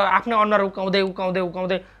लास्टमा त आफ्नै अनुहार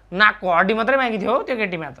उकाउँदै नाकको हड्डी मात्रै मागी थियो त्यो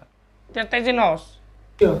केटीमा त त्यस्तै चाहिँ नहोस्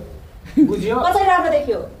बुझियो कसरी राम्रो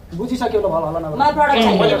देखियो बुझिसक्यो ल भल न मलाई प्रोडक्ट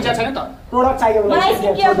चाहियो मैले बुझाएको छैन त प्रोडक्ट चाहियो मलाई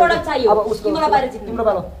स्किन केयर प्रोडक्ट चाहियो अब उसको तिम्रो बारे चाहिँ तिम्रो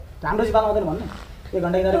बारे हाम्रो जीवन आउँदैन भन्नु 1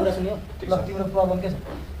 घण्टा इनारे कुरा सुन्यो ल तिम्रो प्रब्लम के छ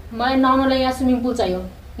मलाई नुहाउनलाई यहाँ स्विमिङ पुल चाहियो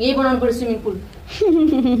यही बनाउनु पर्यो स्विमिङ पुल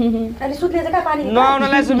अनि सुत्ने चाहिँ कहाँ पानी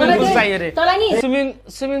नुहाउनलाई स्विमिङ पुल चाहियो रे तँलाई नि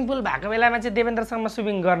स्विमिङ पुल भएको बेलामा चाहिँ देवेन्द्रसँग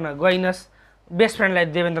स्विमिङ गर्न गइनस् बेस्ट फ्रेन्डलाई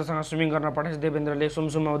देवेन्द्रसँग स्विमिङ गर्न पठाएछ देवेन्द्रले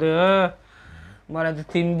सुमसुमाउँदै मलाई त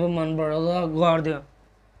तिम्रो मन पर्यो गरिदियो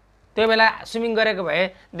त्यो बेला स्विमिङ गरेको भए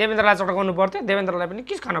देवेन्द्रलाई चटकाउनु पर्थ्यो देवेन्द्रलाई पनि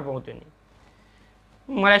किस खान पाउँथ्यो नि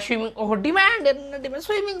मलाई स्विमिङ डिमान्ड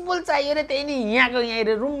स्विमिङ पुल चाहियो रे त्यही नि यहाँको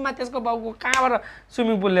रे रुममा त्यसको बाउको कहाँबाट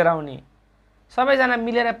स्विमिङ पुल लिएर आउने सबैजना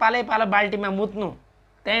मिलेर पालै पालो बाल्टीमा मुत्नु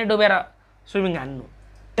त्यहीँ डुबेर स्विमिङ हान्नु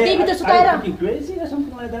त्यही भित्र सुकाएर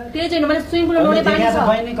त्यही चाहिँ मैले स्विमिङ पुल नुहाउने पानी छ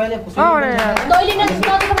तैँले न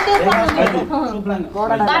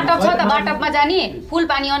बाटप छ त बाटपमा जाने फुल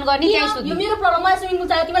पानी अन गर्ने त्यही सुत्नु यो मेरो प्रब्लम मलाई स्विमिङ पुल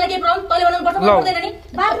चाहियो तिमीलाई के प्रब्लम तैँले बनाउनु पर्छ मलाई पर्दैन नि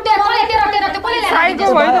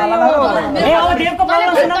ए अब देवको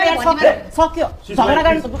प्रब्लम सुन यार सक्यो झगडा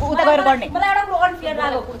गर्ने उता गएर गर्ने मलाई एउटा कुरो अनफेयर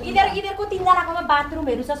लाग्यो इधरको 3 जनाकोमा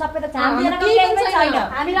बाथरुमहरु छ सबै त हामीहरुको केही पनि छैन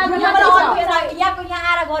हामी राम्रो यहाँ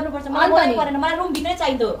आएर गर्नुपर्छ मलाई परेन मलाई रुम भित्रै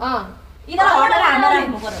चाहिन्छ इधर हटेर हान्न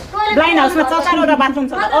राख्नु पर्यो ब्लाइन्ड हाउसमा 4वटा बाथरुम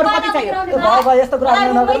छ अरु कति चाहियो घर गए यस्तो कुरा मलाई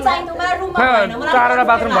रुममै चाहिन्छ मलाई रुममा छैन मलाई 4वटा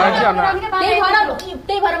बाथरुम भयो कि अन्ना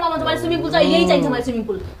त्यही भएर म भन्छु मलाई स्विमिङ पुल चाहियो यही चाहिन्छ मलाई स्विमिङ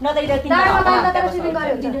पुल न त इधर 3 जनाको स्विमिङ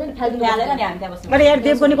गर्यो हुन्छ हालेर नि हामी त्यहाँ बस्नु मैले यार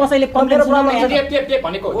देवको नि कसैले कम्प्लेन प्रब्लम छ देव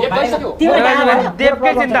भनेको देव गइसक्यो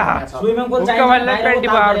देवकै चिन्ता स्विमिङ पुल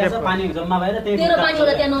चाहिन्छ पानी जम्मा भएर त्यही तेरो पानी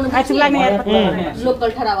होला त्यहाँ नुहाउनु आइसु लाग्ने यार लोकल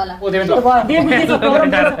ठरावाला ओ देवेन्द्र देव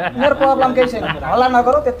मेरो प्रब्लम केही छैन हल्ला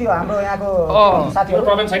नगरौ त्यति हो हाम्रो यहाँको साथीहरु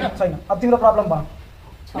प्रब्लम छैन अब तिम्रो प्रब्लम भयो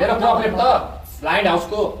मेरो प्रब्लम त ब्लाइन्ड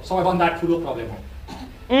हाउसको सबैभन्दा ठुलो प्रब्लम हो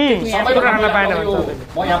सबै राख्न पाएन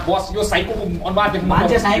म यहाँ बस यो साइकोको अनुहार देख्नु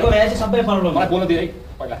मान्छे साइको भए चाहिँ सबै प्रब्लम मलाई बोल्न दे है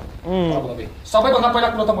पहिला बोल्न दे सबैभन्दा पहिला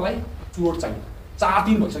कुरो त मलाई चुरोट चाहियो 4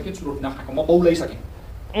 दिन भइसक्यो चुरोट नखाएको म बौलाइसकेँ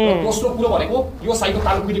दोस्रो कुरो भनेको यो साइको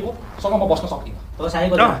तालु पिटेको सँग म बस्न सक्दिनँ त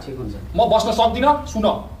साइको ठिक हुन्छ म बस्न सक्दिनँ सुन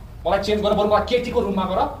मलाई चेन्ज गरेर बरु मलाई केटीको रुममा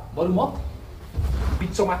गएर बरु म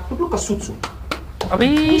बिचमा टुप्लुक्क सुत्छु अबे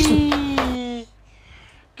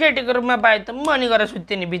केटीको रूपमा पाए त मनी गरेर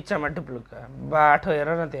सुत्थेँ नि बिचमा टुप्लुक्क बाठो हेर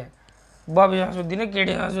न त्यहाँ बबीसँग सुत्दिनँ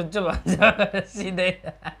केटीसँग सुत्छु भन्छ सिधै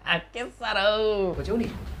के साह्रो बुझ्यौ नि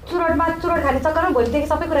चुरोट खाने चक्करमा भोलिदेखि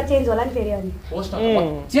सबै कुरा चेन्ज होला नि फेरि अनि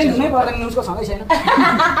चेन्ज हुनै पर्दैन नि उसको सँगै छैन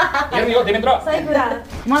हेर्नु यो देवेन्द्र सही कुरा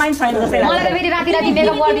मलाई छैन जस्तै मलाई त फेरि राति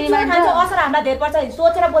मेकअप गरिदिने मान्छे असर हामीलाई धेरै पर्छ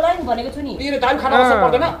सोचेर बोलाएर नि भनेको छु नि यो दाल खान असर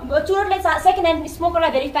पर्दैन चुरोटले सेकेन्ड ह्यान्ड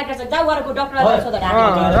स्मोकरलाई धेरै इफेक्ट गर्छ जाऊ गरेको डक्टरलाई सोधेर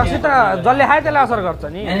रक्सी त जसले खाए त्यसलाई असर गर्छ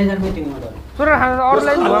नि म्यानेजर मिटिङमा गएर चुरोट खान त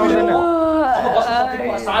अरूलाई भ्याउँदैन अब बस्न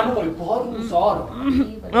सक्दिनँ सार्नु पर्यो भरु सर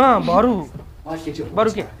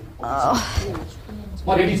बरु के म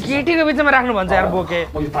रेडी छु केटीको बिचमा राख्नु भन्छ यार बोके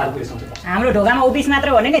म यो तालु पिटे सम्झे हाम्रो ढोकामा ओफिस मात्र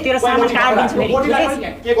हो नि तेरो सामान काट दिन्छु फेरि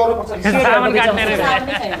के गर्नुपर्छ सामान काट्ने रे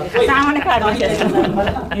सामान काट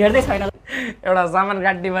हेर्दै छैन एउटा सामान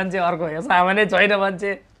काट्ने मान्छे अर्को सामानै छैन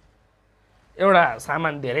मान्छे एउटा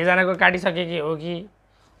सामान धेरैजनाको काटिसकेकी हो कि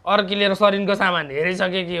अर्किलेर सरिनको सामान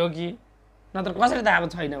हेरिसकेकी हो कि नत्र कसरी त अब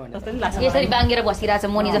छैन भने यसरी बाङ्गेर बसिरहेछ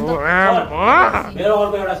मनी जस्तो मेरो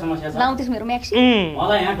अर्को एउटा समस्या छ लाउँथिस् मेरो म्याक्सी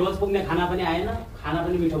मलाई यहाँ डोज पुग्ने खाना पनि आएन खाना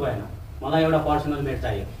पनि मिठो भएन मलाई एउटा पर्सनल मेड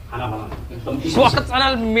चाहियो खाना बनाउन एकदम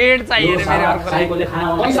पर्सनल मेड चाहियो रे मेरो अर्को साइकोले खाना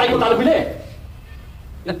बनाउन साइको तालु पिटे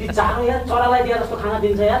यति चारो यार चरालाई दिए जस्तो खाना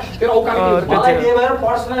दिन्छ यार तेरो औकात मलाई दिए भएर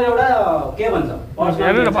पर्सनल एउटा के भन्छ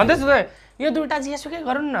हेर्नु न भन्दैछु त यो दुईटा जेसुकै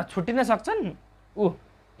गरौँ न छुट्टिन सक्छन् ऊ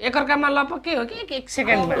एकअर्कामा लपक्कै हो कि एक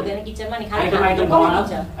सेकेन्डमा किचनमा नि आइटम बनाउन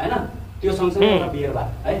हैन त्यो सँगसँगै एउटा बियर भा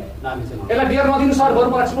है नामी चाहिँ यसलाई बियर नदिनु सर बरु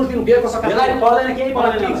मलाई चुरोट दिनु बियरको सट्टा यसलाई पर्दैन केही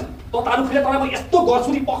पर्दैन त तालु पिटे तपाईँ म यस्तो गर्छु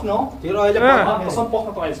नि पख्न तेरो अहिले कसम पख्न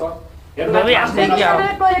तपाईँ सर नभए आफै के हो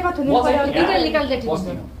टोइलेटमा थुन्नु पर्यो निकाल दे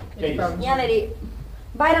यहाँनेरि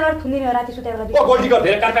बाहिर थुन्दिने हो राति सुतेर ओ गोल्डी गर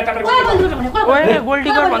धेरै काट ओए गोल्डी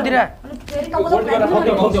गर भन्दिरा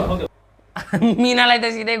मिनालाई त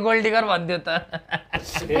सिधै गोल्ड डिगर भन्थ्यो त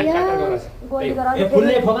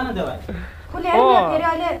फुलले फोका न त्यो भाइ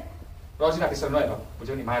रजिना त्यसरी नहेर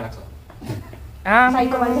बुझ्यौ नि माया लाग्छ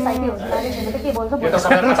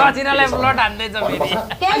सचिनालाई ब्लड हान्दैछ फेरि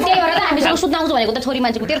त्यही भएर त हामीसँग सुत्न आउँछ भनेको त छोरी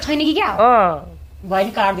मान्छेको तेरो छैन कि क्या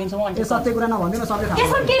बहिनी काट्दिन्छु म त्यो सत्य कुरा नभन्दिनँ सबले थाहा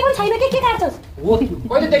त्यसमा केही पनि छैन के काट्छस्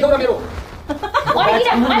कहिले देख्यौ र मेरो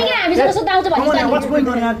हामीसँग सुत्न आउँछ भने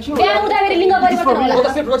बिहा उता फेरि लिङ्ग परिवर्तन होला म त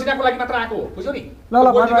सिर्फ रोजिनाको लागि मात्र आएको बुझ्यौ नि ल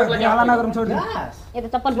हाला नगरौँ छोड यता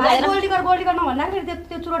चप्पल फालेर गोल्ड डिगर नभन्दा फेरि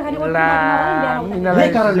त्यो चुरोट खाने यही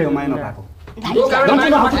कारणले हो माया नपाएको I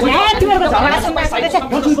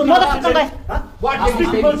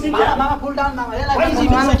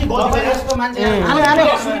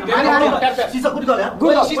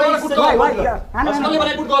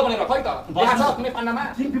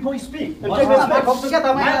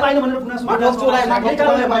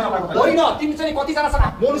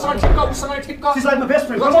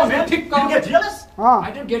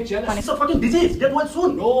don't get jealous. It's a fucking disease. Get well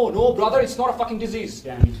soon. No, brother, it's not a fucking disease.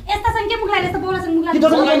 यस्ता छन् के मुख लाग्यो यस्तो बोलाछन् मुख He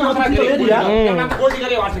doesn't know what to do. Yeah. Gold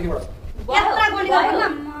digger वाट्छ किबाट यत्रा gold digger भन्दा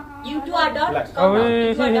you two are done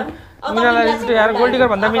मिनालाई यस्तो यार गोल्ड डिगर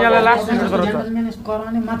भन्दा मिनालाई लास्ट सुट गरौँ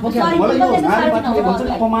त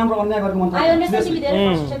अपमान र अन्याय गरेको मन I understand तिमी धेरै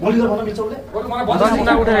गोल्ड डिगर भन्न मिल्छ उसले मलाई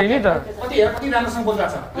बदलना उठेर हिँड्ने त कति हेर कति राम्रोसँग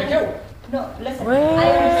बोलिरहेछ देख्यौ No, listen.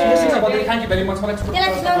 Thank you very much.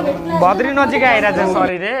 Bhadri नजिक आइरहेछ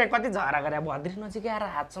सरी रे कति झगडा गरे भद्री नजिक आएर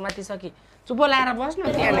हात समाति सकी चुप लाएर बस्नु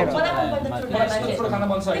त्यहाँनिर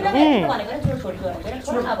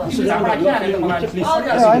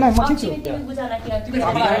हैन म ठीक छु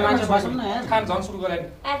खान झन् सुरु गरे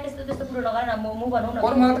त्यस्तो पुरो नगर न म भनौ न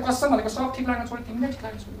मलाई त कसम भनेको सब ठीक लाग्न छोडी तिमीले ठीक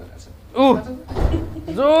लाग्न सुरु गरेछ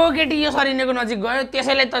जो केटी यो सरिनेको नजिक गयो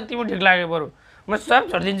त्यसैले त तिमी ठिक लाग्यो बरु म सब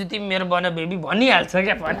छोडिदिन्छु तिमी मेरो बन बेबी भनिहाल्छ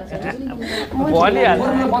क्या भनिहाल्छ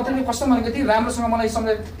बत्तीले कस्तो भनेको थिए राम्रोसँग मलाई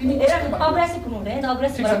सम्झाइ तिमी अग्रेसिभ हुनुहुँदैन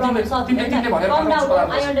अग्रेसिभ भएर प्रब्लम सल्भ हुँदैन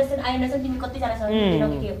आई अन्डरस्ट्यान्ड तिमी कति जना छ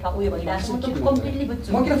के उयो भइरहेको छ म कम्प्लिटली बुझ्छु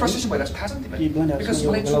म किन फ्रस्ट्रेसन भइरहेको थाहा छ तिमीलाई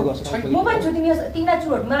म पनि छु तिमीलाई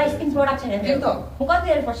चुरोट मलाई स्किन प्रोडक्ट छैन नि त म कति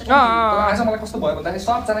धेरै फ्रस्ट्रेसन आज मलाई कस्तो भयो भन्दाखेरि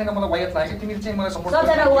सब जनाले मलाई वायत लाग्यो तिमी चाहिँ मलाई सपोर्ट सब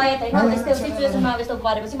जना वायत हैन यस्तो सिचुएसनमा यस्तो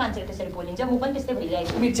गरेपछि मान्छेले त्यसरी बोलिन्छ म पनि त्यस्तै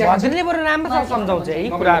भइरहेको तिमी हजुरले बरु राम्रो सम्झाउँछ यी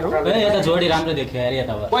कुराहरु ए त जोडी राम्रो देख्यो यार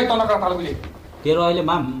यता भयो कोही तनका फाल्गुले तेरो अहिले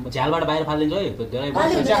माम झ्यालबाट बाहिर फालिदिन्छ है धेरै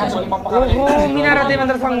ओहो मिना र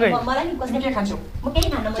देवेन्द्र सँगै मलाई नि कसले के खान्छौ म केही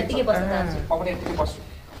खान्न म यतिकै बस्न चाहन्छु म पनि यतिकै बस्छु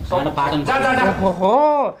खाना पाटन ओहो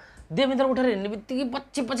देवेन्द्र उठेर हिँड्ने बित्तिकै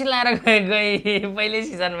पछि पछि लाएर गए पहिले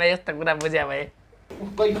सिजनमा यस्तो कुरा बुझ्या भए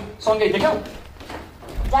गई सँगै देख्यौ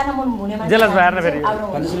जान मन हुने मान्छे जेलस भएर फेरि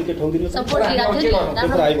भन्दैछु के ठोकिदिनु सपोर्ट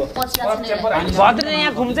भद्री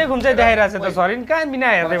यहाँ घुम्दै देखाइरहेछ त सरिन कहाँ बिना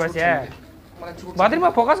हेर्दै बस्या भद्रीमा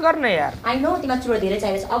फोकस गर्ने यार आई नो तिमीलाई चुरोट धेरै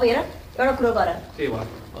चाहिन्छ अब हेर एउटा कुरो गर के भयो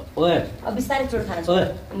ओए अब बिस्तारै चुरोट खान ओए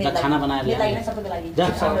खाना बनाएर ल्या लागि सबैको लागि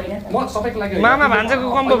म सबैको लागि मामा भान्जाको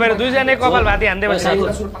कम्बो फेरि दुईजना कपाल भाती हान्दै बस्छ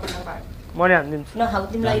म नि हान्दिन्छु नखाऊ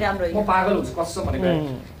तिमीलाई राम्रो म पागल हुन्छु कसम भनेको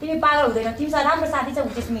तिमी पागल हुँदैन तिमीसँग राम्रो साथी छ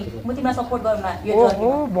उतिस्मी म तिमीलाई सपोर्ट गरौँला यो ओहो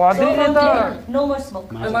भद्रीले त नो मोर स्मोक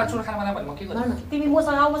मलाई चुरोट खाना बनाए भने म के गर्छु तिमी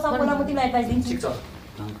मसँग आऊ मसँग बोला म तिमीलाई एडभाइस दिन्छु ठीक छ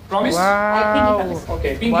प्रमिस ओके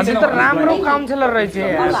भद्री त राम्रो काउन्सिलर रहेछ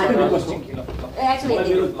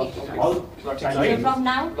एक्चुअली फ्रम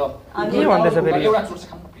नाउ के भन्दैछ फेरि एउटा चुरोट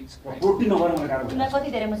खानु प्लिज रोटी नभएर मलाई गाह्रो तिमीलाई कति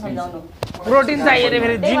धेरै म सम्झाउनु प्रोटिन चाहियो रे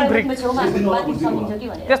फेरि जिम फ्रिक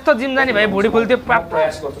त्यस्तो जिम जाने भए भुडी फुल्थ्यो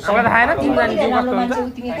प्रयास गर्छु सबैलाई थाहा हैन जिम जाने जिम कस्तो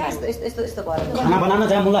हुन्छ यस्तो भएर खाना बनाउन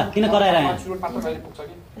जा मुला किन कराएर आए चुरोट मात्र कहिले पुग्छ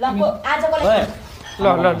कि ल आज मलाई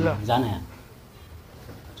ल जान यहाँ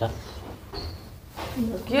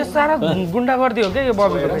के सारा गुण्डा गरिदियो के यो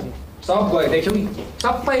बबीको फेरि सब गयो देख्यौ नि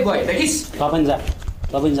सबै गयो देखिस तपाईं जा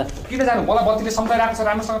किन जानु मलाई बत्तीले सम्झाइरहेको छ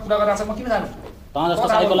राम्रोसँग कुरा गरिरहेको छ म किन जानु तँ जस्तो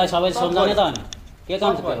साइकोलाई सबै सम्झाउने त अनि के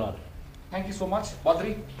काम छ तेरो thank you so much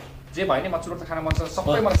Badri जे भयो नि म चुरोट खान मन छ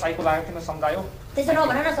सबै मलाई साइको लाग्यो किन सम्झायो त्यसो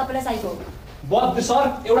नभन न सबैलाई साइको बद्री सर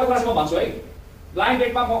एउटा कुरा चाहिँ म भन्छु है लाइन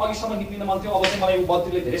डेटमा म अघिसम्म निक्लिन मन थियो अब चाहिँ मलाई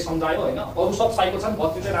बद्रीले धेरै सम्झायो होइन अरू सब साइको छन्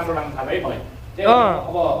बद्री चाहिँ राम्रो लाग्न थाल्यो है मलाई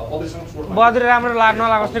अब बद्रीसँग चुरोट बद्री राम्रो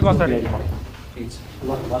लागोस् नि कसरी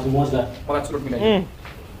मलाई चुरोट मिलाइ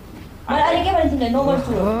मलाई अहिले के भन्नु नो मोर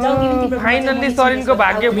चुरोट जाऊ तिमी तिम्रो फाइनल्ली सरिनको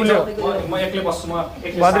भाग्य फुल्यो म एक्लै बस्छु म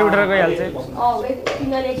बद्री उठेर गइहाल्छ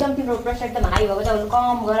तिमीले एकदम तिम्रो प्रेसर एकदम हाई भएको छ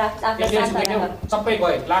कम गर आफूलाई सबै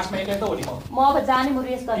गए लास्टमा एक्लै त हो नि म अब जाने म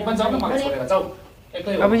रेस गर्ने तिमी जाऊ न मलाई छोडेर जाऊ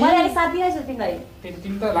एक्लै हो मैले अहिले साथी नै छु तिमीलाई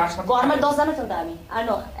तिमी त लास्टमा घरमा 10 जना छौ त हामी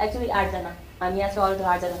नो एक्चुअली 8 जना हामी यहाँ छ अरू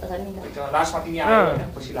 8 जना त छ नि लास्टमा तिमी आयो हैन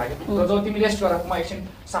खुसी लाग्यो र जब तिमी रेस्ट गर म एकछिन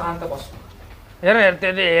शान्त बस्छु हेर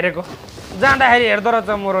त्यति हेरेको जाँदाखेरि हेर्दो रहेछ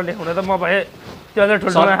मोरोले हुन त म भए त्यो अझ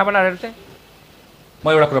ठुल्ठुलो आँखा बनाएर हेर्थेँ। म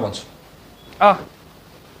एउटा कुरा भन्छु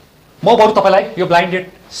म बरु तपाईँलाई यो ब्लाइन्ड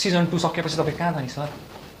डेट सिजन 2 सकेपछि तपाईँ कहाँ जाने sir?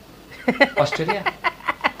 Australia,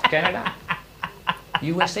 Canada,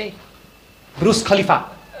 USA, Bruce खलिफा,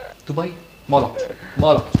 Dubai, म ल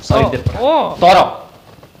सरी डेट तर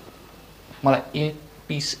मलाई एक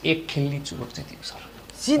पिस एक खेल्ने चुरोट चाहिँ दियो सर।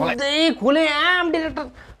 सिधै खुले आम डिरेक्टर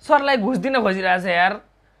सरलाई घुस दिन खोजिरहेछ यार।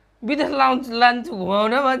 विदेश लान्छु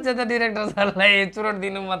घुमाउन भन्छ त डिरेक्टर सरलाई चुरोट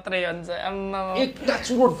दिनु मात्रै भन्छ। एउटा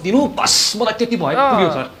चुरोट दिनु बस मलाई त्यति भयो पुग्यो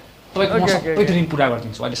सर। तपाईँको म सबै ड्रिम पुरा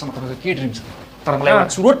गरिदिन्छु। अहिलेसम्म तपाईँको के ड्रिम छ तर मलाई एउटा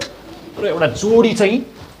चुरोट र एउटा जोडी चाहिँ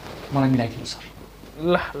मलाई मिलाइदिनु सर।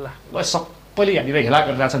 ल ल सबैले यहाँनिर हेला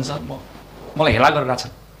गरिरहेछन् सर। मलाई हेला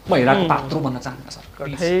गरिरहेछन्। म हेलाको पात्रो बन्न चाहन्न सर।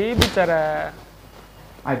 हे बिचरा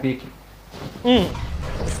आई बेक यु।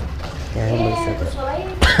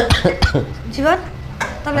 जीवन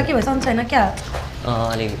तपाईँलाई के भयो सन्चै छैन क्या?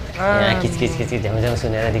 अलिक यहाँ किचकिच झ्याउझ्याउ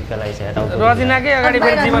सुनेर दिक्क लागिसक्यो। रजिनाकै अगाडि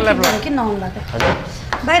किन नआउनु भएको?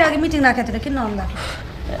 बाहिर अघि मिटिङ राखेको थियो किन नआउनु भएको?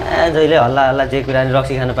 जहिले हल्ला हल्ला जे कुरा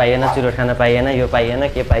रक्सी खान पाइएन, चुरोट खान पाइएन, यो पाइएन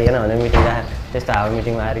के पाइएन भनेर मिटिङ राखेँ। त्यस्तो हावा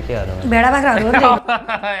मिटिङमा आएर के गर्नु? भेडा बाख्राहरू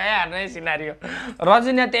हेर्नै सिनारियो।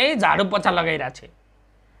 रजिना त्यही झाडु पोछा लगाइरहेको छ।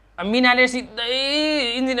 मिनाले सिधै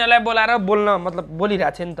इन्जिनियरलाई बोलाएर मतलब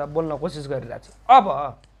बोलिरहेको छ नि त, बोल्न कोसिस गरिरहेको छ।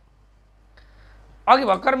 अब अघि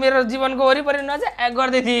भर्खर मेरो जीवनको वरिपरि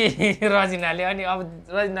गर्दै थिएँ रजिनाले। अनि अब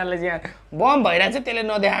रजिनाले चाहिँ बम भइरहेको छ त्यसले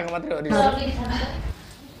नदेखाएको मात्रै हो नि।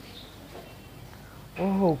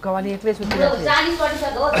 ओहो कवाली एक्लै सुतिरहेको छ। को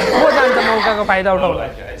जान्छ मौकाको फाइदा उठाउला।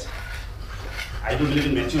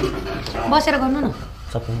 बसेर गर्नु न।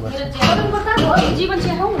 जीवन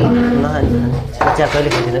चिया कहिले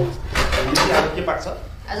खाँदैन?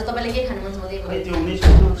 आज तपाईँले के खानु मन छ?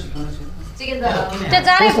 त्यो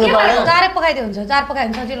जारे पकाइदियो हुन्छ। जार पकायो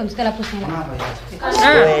भने सजिलो हुन्छ त्यसलाई पुस्नु।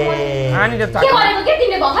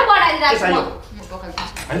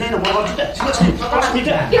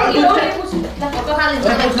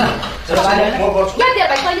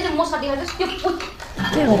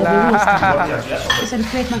 त्यसरी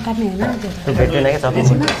प्लेटमा काट्ने होइन नि त्यो। भेट्दैन क्या सबै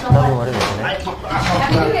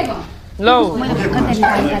लौ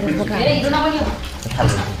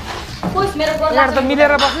मेरो त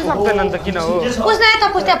मिलेर बस्नै सक्दैन नि त किन हो? पुस्दै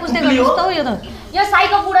गर्नुहोस् त यो त। यो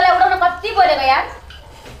साइको बुढालाई उडाउन कति बोलेको यार?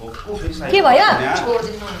 के भयो?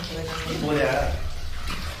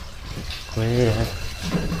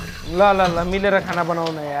 ल ल ल मिलेर खाना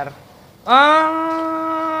बनाउन यार।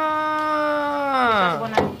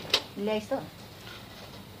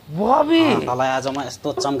 बबी तँलाई आज म यस्तो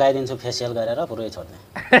चम्काइदिन्छु फेसियल गरेर पुरै छोड्ने।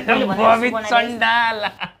 बबी चण्डाल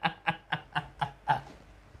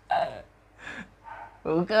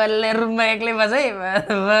उकाले रुममा एक्लै बस है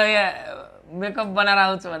मेकअप बनाएर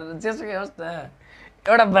आउँछु भनेर जेसुकै होस् त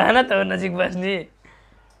एउटा बहाना त हो नजिक बस्ने।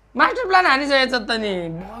 मास्टर प्लान हानिसकेको छ त नि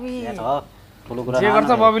बबी। जे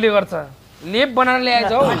गर्छ बबीले गर्छ। लेप बनाएर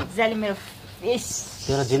ल्याएछ हौ।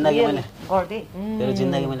 तेरो जिन्दगी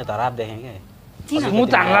मैले धराप देखेँ क्या। मुख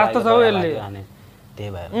हान्ला जस्तो छ हौ यसले। त्यही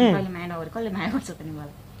भएर कसले माया गर्छ त नि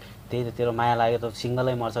मलाई? त्यही त तेरो माया लाग्यो त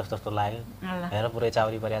सिङ्गलै मर्छ जस्तो लाग्यो। हेर पुरै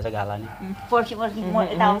चाउरी परिरहेछ गाला नि। पर्खी म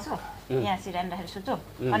यता आउँछु यहाँ सिरानी राखेर सुत्छु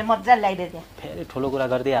अनि मजाले ल्याइदियो त्यहाँ। फेरि ठुलो कुरा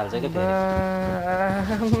गरिदिइहाल्छ कि फेरि।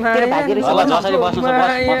 जसरी बस्नु छ बस। म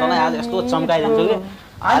तँलाई आज यस्तो चम्काइदिन्छु कि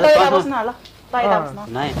बस्नु ल म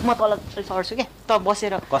तल सर्छु क्या त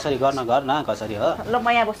बसेर कसरी गर्न कसरी हो। ल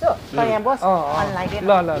म यहाँ बस्छु त यहाँ बस ल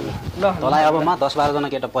ल ल तँलाई अब म 10-12 जना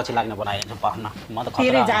केटा पछि लाग्ने बनाइदिन्छु पढ्न। म त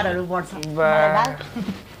फेरि जारहरू बढ्छ।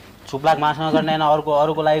 छुप्लाक मास्न गर्ने होइन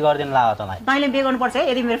अरूको लागि गरिदिनु लाग्यो तँलाई। तैँले बे गर्नुपर्छ है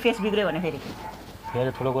यदि मेरो फेस बिग्रियो भने फेरि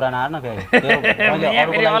ठुलो कुरा नहार्न फेरि।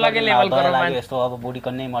 यस्तो अब बुढी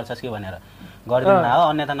कन्नै मर्छस् कि भनेर गरिदिनु न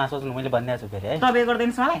हो। अन्यथा नसोच्नु मैले भनिदिएको छु फेरि है। त बे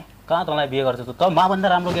गरिदिनुहोस् मलाई। कहाँ तँलाई बिहे गर्छु त मभन्दा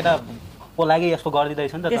राम्रो केटाको लागि यस्तो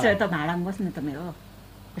गरिदिँदैछ नि त। त्यसो त भाडामा बस्नु त मेरो।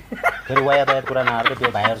 फेरि वाया कुरा नहार्दै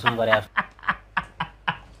त्यो भाइहरूसँग गरे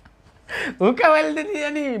हुक्का मैले त्यति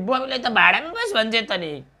अनि बबीलाई त भाडामा बस भन्छ त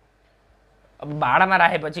नि। अब भाडामा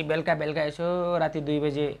राखेपछि बेलुका यसो राति 2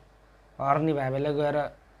 बजे हर्नी भए बेला गएर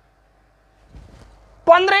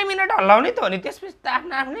 15 मिनट हल्लाउने त हो नि। त्यसपछि त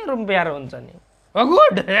आफ्नै रुम प्यारो हुन्छ नि। हो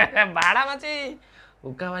गुड। भाडामा चाहिँ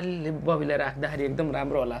हुक्कावालीले बबीलाई राख्दाखेरि एकदम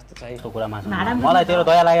राम्रो होला जस्तो छ है। कुरा मलाई तेरो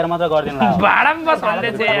दया लागेर मात्र गरिदिनु लाग्यो। भाडामा बस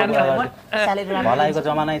भन्दै छ यार। भलाइको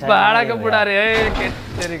जमानै छैन। भाडाको बुढा रे है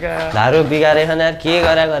केटेरीका। धारो बिगारे खन यार के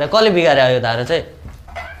गरे कसले बिगारे यो धारो चाहिँ?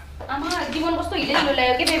 आमा जीवन कस्तो हिले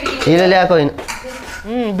ल्यायो के बेबी? हिले ल्याएको होइन।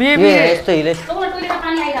 बेबी यस्तो हिले। टोइलेटमा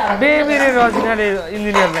पानी आइरा। बेबी रे रजिनाले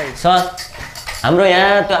इन्जिनियरलाई सर हाम्रो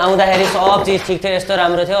यहाँ त्यो आउँदाखेरि सब चिज ठिक थियो, यस्तो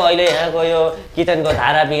राम्रो थियो। अहिले यहाँको यो किचनको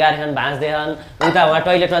धारा बिगारेछन्, भाँच्दैछन्। उता उहाँ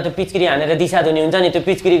टोइलेटमा त्यो पिचकिरी हानेर दिशा धुनी हुन्छ नि, त्यो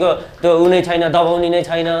पिचकिरीको त्यो उनै छैन, दबाउने नै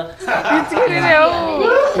छैन।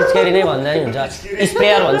 पिचकिरी नै भन्दा नि हुन्छ,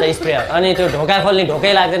 स्प्रेयर भन्छ स्प्रेयर। अनि त्यो ढोका खोल्ने ढोकै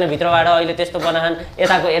लाग्दैन भित्रबाट, अहिले त्यस्तो बनाछन्।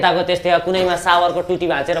 यताको त्यस्तै कुनैमा सावरको टुटी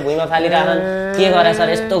भाँचेर भुइँमा फालिरहन्, के गरे सर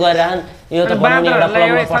यस्तो गरिरहन्। यो त बनाउने एउटा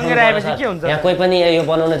प्लम्बर पठाउनुपर्छ। यहाँ कोही पनि यो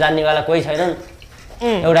बनाउन जान्नेवाला कोही छैनन्।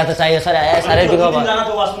 एउटा त चाहियो सर, साह्रै दुःख भयो।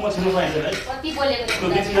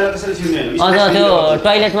 अझ त्यो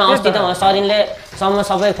टोइलेटमा अस्ति त सरिनले सम्म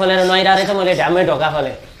सबै खोलेर नुहाइरहेको रहेछ, मैले ढ्यामै ढोका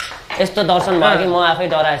खोलेँ। यस्तो दर्शन भयो कि म आफै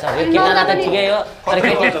डराएँ सर। यो केटालाई त ठिकै हो, तर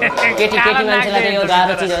केटी मान्छेलाई त यो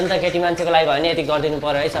गाह्रो चिज हो नि त। केटी मान्छेको लागि भयो भने यति गरिदिनु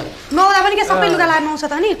पर्यो है सर। नुहाउँदा पनि के सबै लुगा लाएर नुहाउँछ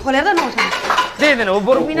त नि, खोलेर त नुहाउँछ। दिँदैन हो,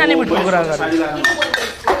 बरु बिनाले मिठो कुरा गरे।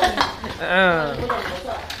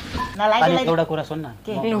 एउटा कुरा सुन्न,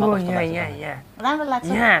 राम्रो लाग्छ।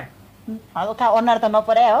 हल्का अनुहार त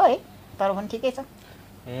नपरे हो है, तर पनि ठिकै छ।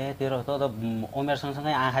 ए तेरो त उमेर सँगसँगै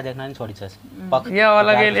आँखा देख्न नि छोडिसकेछ। यो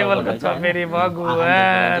अलगै लेभलको छ फेरि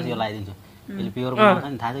भगवान। यो लगाइदिन्छु, यसले प्योर बनाउँछ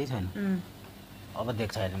नि, थाहा चाहिँ छैन। अब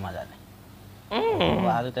देख्छ अहिले मजाले।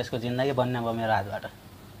 आज त्यसको जिन्दगी बन्ने भयो मेरो हातबाट।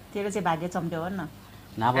 तेरो चाहिँ भाग्य चम्क्यो हो न।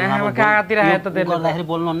 कहाँतिर आयो त त्यसले? गर्दाखेरि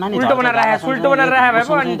बोल्नु न नि, उल्टो बनाएर राखे, सुल्टो बनाएर राखे भए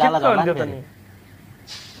पो अनि ठिक्क हुन्थ्यो त नि।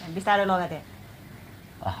 बिस्तारै लगाथे।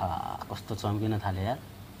 आहा कस्तो चम्किन थाल्यो यार।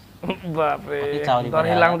 बाप रे,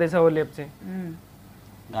 दही लाउँदैछ ओ लेप चाहिँ।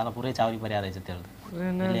 गाला पुरै चाउरी परिया रहेछ तेरो।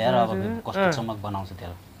 यसले हेर अब कस्तो चमक बनाउँछ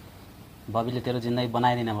तेरो। बबीले तेरो जिन्दगी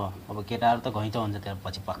बनाइदिन भयो। अब केटाहरू त घैँचो हुन्छ तेरो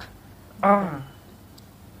पछि पख।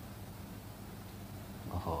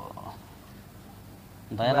 ओहो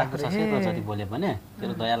दया लाग्छ ससेको जति बोले पनि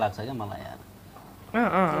तेरो दया लाग्छ क्या मलाई यार।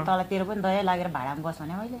 तँलाई तेरो पनि दया लागेर भाडामा बस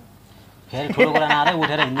भने मैले। फेरि ठुलो कुरा नआएर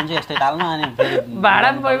उठेर हिँड्दिन्छु यस्तै तालमा, अनि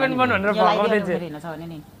भाडामा बोयफ्रेन्ड बन्नु भनेर भगाउँदैछ।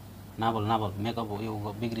 नबोल मेकअप यो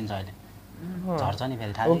बिग्रिन्छ अहिले, झर्छ नि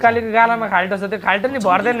फेरि। थाहा उकालीको गालामा खाल्टो छ, त्यो खाल्टो नि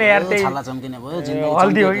भर्दैन यार। त्यही छाला चम्किने भयो, जिन्दगी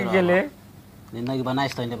हल्दी हो कि केले। जिन्दगी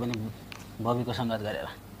बनाइस् तैँले पनि बबीको सङ्गत गरेर।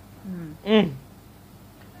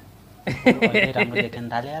 राम्रो देख्न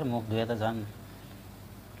थाल्यो यार, मुख धुए त झन्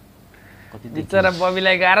कति बिचरा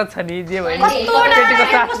बबीलाई गाह्रो छ नि, जे भयो नि केटीको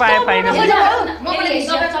साथ पाए पाइन।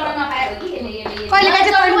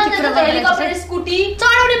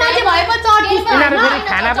 चढाउने मान्छे भए पो यिनीहरू फेरि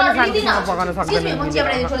खाना पनि शान्तिसँग पकाउन सक्दैन।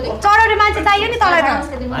 चढाउने मान्छे चाहियो नि तँलाई त।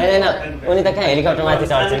 होइन उनी त कहाँ हेलिकप्टरमाथि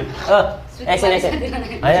चढ्छन्? एकछिन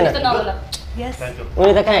होइन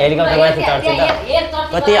उनी त कहाँ हेलिकप्टरमाथि चढ्छन् त?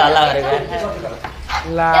 कति हल्ला गरेको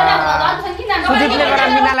ला। सुजितले गरेर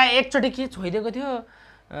मिनालाई एकचोटि के छोइदिएको थियो,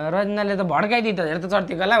 रञ्जनाले त भड्काइदियो त, हेर त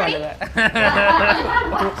चढ्थ्यो होला भनेर।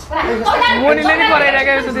 मोनीले नि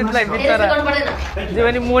कराइरहेको सुजितलाई बिचरा। जे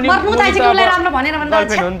पनि मोनी राम्रो भनेर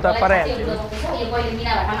गर्लफ्रेन्ड हो नि त, कराइहाल्छ।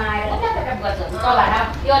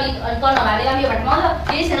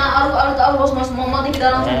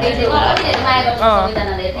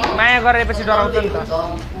 माया गरेपछि डराउँछ नि त।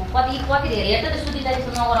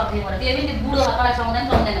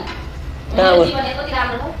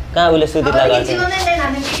 कहाँ उसले सुधितलाई गर्छ?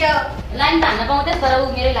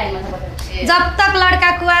 जब तक लड्का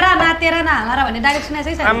कुवारा नातेर नहामारा भन्ने डाइरेक्ट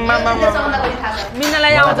सुनेको छैन।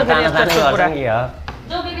 मिनालाई आउँछ फेरि यस्तो कुरा।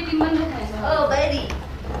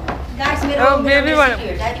 बेबी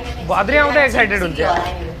भद्री आउँदा एक्साइटेड हुन्छ।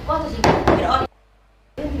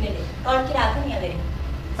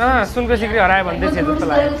 सुनको सिक्री हरायो भन्दै थियो जस्तो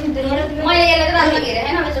लाग्यो।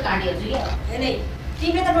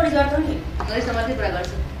 तिमीले त बढी गर्छौ नि, यसो मात्रै कुरा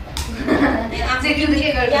गर्छु।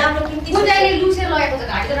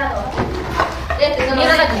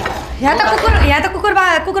 यहाँ त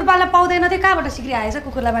कुकुर पाल्न पाउँदैन थियो, कहाँबाट सिक्री आएछ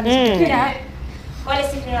कुकुरलाई बाँध्नु? कहिले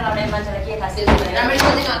सिक्री नलाउने मान्छेलाई के थाहा छ?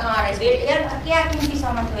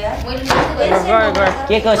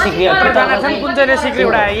 के को सिक्री? कुन चाहिँ सिक्री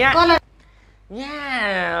उडायो यहाँ?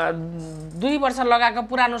 यहाँ 2 वर्ष लगाएको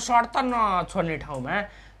पुरानो सर्ट त नछोड्ने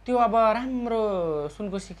ठाउँमा त्यो अब राम्रो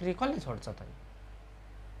सुनको सिक्री कसले छोड्छ त?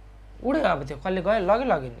 उड्यो अब त्यो कसले गयो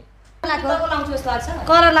लग्यो नि।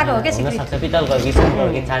 कलर लाग्यो हो के सिक्री? पितलको कि सुनको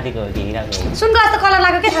कि चाँदीको हो कि हिराको? सुनको जस्तो कलर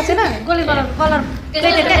लाग्यो के थाहा छैन? गोली कलर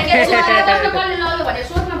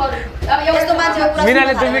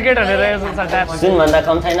मिनाले डुप्लिकेट भनेर यसो सट्टा सुन भन्दा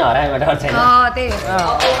कम छैन, हराएमा डर छैन। त्यही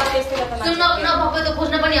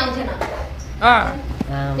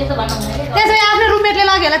त्यसै आफ्नो रुममेटले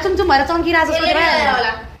लग्यो होला चुमचुम भएर चम्किरहेको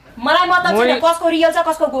जस्तो मलाई मतलब छैन कसको रियल छ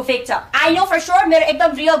कसको गो फेक छ। आई नो फर श्योर मेरो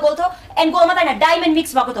एकदम रियल गोल थियो, एन्ड गोल मात्रै हैन डायमन्ड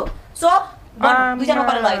मिक्स भएको थियो। सो दुईजना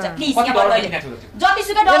परेर लगेछ प्लिज यहाँ गर्दैन। जति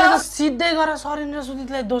सुकै डर सिधै गएर सरिन र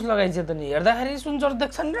सुजितलाई दोष लगाइन्छ त नि। हेर्दाखेरि सुनचोर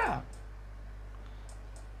देख्छन् र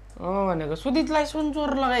भनेको सुजितलाई सुनचोर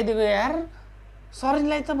लगाइदिएको यार।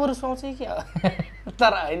 सरिनलाई त बरु सोचे कि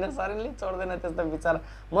तर हैन सरिनले छोड्दैन त्यस्तो बिचारा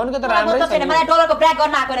मनको त मलाई राम्रै मतलब छैन मलाई डलरको ब्रेक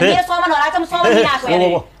गर्न आएको हैन मेरो सामान हराएको छ म सामान लिन आएको हैन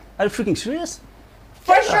Are you freaking serious?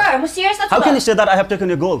 For sure म serious त छु How can you say that I have taken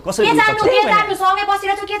your gold? के जान्नु सँगै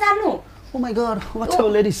बसेर छु के जान्नु Oh my god, what a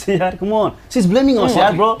lady say yaar. Come on. She's blaming us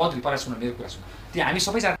yaar bro. Badri परा सुन मेरो कुरा सुन त्यो हामी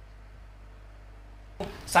सबै जना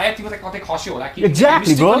सायद तिमीलाई कतै खस्यो होला कि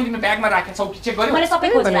Exactly bro. तिमीले ब्यागमा राखेको छौ कि चेक गर्यौ मैले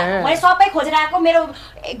सबै खोजेर आएको मेरो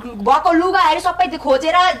भएको लुगाहरु सबै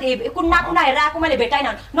खोजेर कुन्ना कुन्ना हेरेर आएको मैले भेटाइन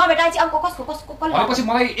नभेटाइ चाहिँ अब कसको पछि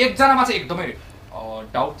मलाई एकजनामा चाहिँ एकदमै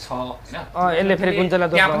डाउट छ हैन यसले फेरि कुञ्चला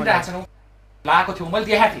दोष पनि राख्छौ लाएको थियो मैले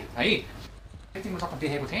देखाएको थिएँ है तिम्रो सबै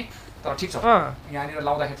देखेको थिएँ तर ठीक छ यहाँनिर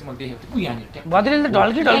लाउँदाखेरि चाहिँ मैले देखेको थिएँ यहाँनिर बद्रीले त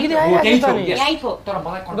ढल्की देखाएको छ नि यही थो तर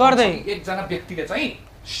मलाई गर्दै एकजना व्यक्तिले चाहिँ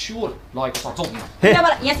स्योर लगेको छ जाउँ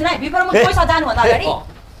यहाँ सुन बिफोर म पैसा जानु भन्दा अगाडि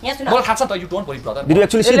यहाँ सुन मलाई थाहा छ त you don't worry brother Did you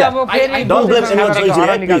actually see that? Don't blame anyone so easily,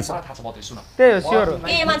 right? Please. थाहा छ बद्री सुन त्यही हो स्योर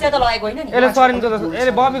ए मान्छे त लगेको हैन नि यसले सरिनको त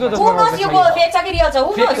यसले बबीको त Who knows यो फेक छ कि रियल छ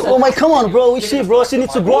who knows Oh my, come on bro. We see bro. She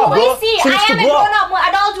needs to grow up bro. see She I needs to am a grow grown up. up म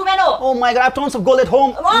adult woman हो Oh my god, I have tons of gold at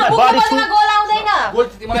home. My body too. Goal आउँदैन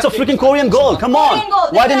It's a freaking Korean gold. Come on.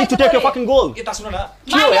 Why do you need to take your fucking gold? यता सुन न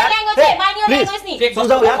mind language नि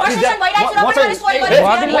सम्झाऊ यार please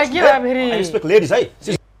बद्रीलाई के भयो फेरि I respect ladies है.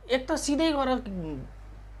 एक त सिधै गरेर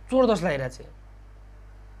चोर दोष लागिरहेछ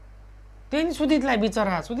त्यही नि सुदितलाई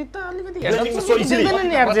बिचरा सुदित त अलिकति हेर्दैन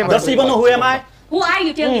नि यार जे Does she even know who am I? Who are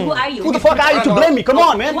you tell me who are you Who the fuck are you to blame me? Come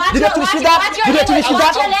on, man. Did you actually see that? Did you actually see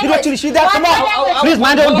that? Did you actually see that? Come on. Please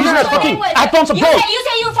mind your own business. Fucking. I have tons of gold. you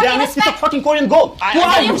say you Damn fucking it, it's a respect fucking Korean gold. Who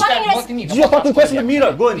are you? Do you fucking question the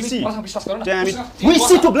mirror? Go and see. Damn it. We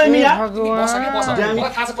see to blame me, yeah?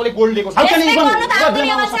 मलाई थाहा छ तँले gold लिएको छ How can you even respect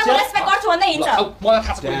blame us? respect गर्छु भन्दै हिँड्छ मलाई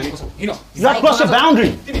थाहा छ तँले लिएको छ हिँड You have crossed the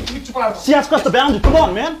boundary. तिमी चुप लाएर She has crossed the boundary. Come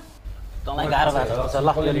on, man. तँलाई गाह्रो भएको छ ल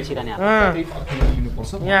यो छिरानी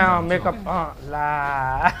यहाँ मेकअप ला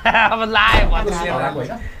अब लायो भन्छ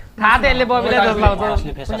थाहा त यसले बबीलाई दोष लाउँछ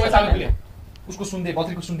उसको सुन्दै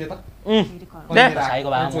बद्रीको सुन्दै त साईको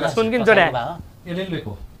भाइ सुनकिन जोड्या यसले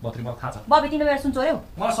लिएको बद्री मलाई थाहा छ बबी तिम्रो मेरो सुन चोर्यौ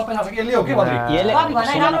मलाई सबै थाहा छ कि यसले हो के बद्री बबी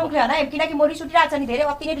भनाइ राम्रो उक्ल्यो हैन किनकि म रिस उठिरहेको छ नि धेरै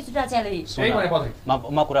अति नै रिस उठिरहेको छ यहाँले सही भने बद्री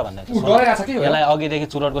म कुरा भन्दै उ डरेको छ कि यसलाई अघिदेखि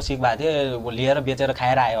चुरोटको सिक भएको थियो लिएर बेचेर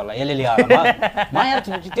खाएर आयो होला यसले ल्यायो होला म यार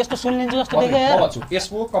त्यस्तो सुनिन्छ जस्तो देखेँ यार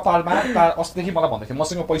यसको कपालमा अस्तिदेखि मलाई भन्दै थियो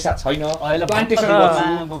मसँग पैसा छैन प्लान्टेसन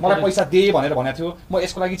गर्छु मलाई पैसा दे भनेर भनेको थियो म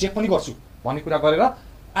यसको लागि चेक पनि गर्छु भन्ने कुरा गरेर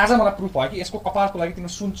आज मलाई प्रुफ भयो कि यसको कपालको लागि तिम्रो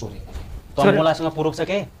सुन चोरे त मलाईसँग प्रुफ छ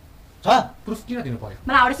के छ प्रुफ किन दिनु पर्यो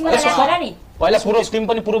मलाई हाउडे सिंह ल्याएर नि पहिला प्रुफ टिम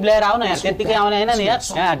पनि प्रुफ ल्याएर आउ न यार त्यतिकै आउने हैन नि यार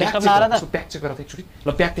यहाँ डिस्टर्ब नगर त ब्याग चेक गरेर एकचोटी ल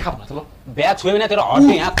ब्याग देखा भन त ल ब्याग छुयो भने तेरो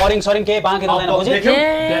हड्डी यहाँ करिङ सरिङ केही बाँकी रहँदैन बुझ्यो ए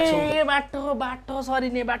बाटो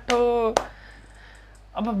सरिने बाटो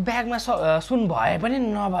अब ब्यागमा सुन भए पनि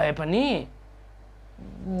नभए पनि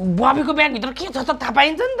बबीको ब्यागभित्र के छ त थाहा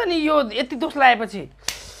पाइन्छ नि त नि यो यति दोष लगाएपछि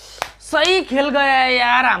सही खेल गयो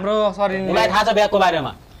यार हाम्रो सरिने मलाई थाहा छ ब्यागको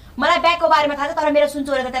बारेमा मलाई ब्यागको बारेमा थाहा छ तर मेरो सुन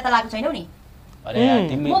चोरेर त्यता लागेको छैनौ नि अरे यार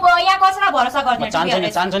तिमी म यहाँ कसैलाई भरोसा गर्दिन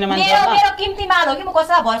चान्चोने मान्छे मेरो किम्ती माल हो कि म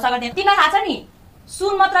कसैलाई भरोसा गर्दिन तिमीलाई थाहा छ नि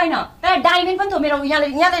सुन मात्र हैन तर डायमन्ड पनि थियो मेरो यहाँ उ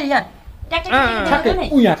यहाँ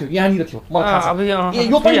थियो यहाँनिर थियो मलाई थाहा छ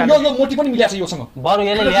यो पनि यो मोटी पनि मिलाछ योसँग बरु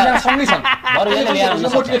यसले ल्याएर सँगै छन् बरु यसले ल्याएर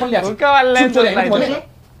मोटीले पनि ल्याछ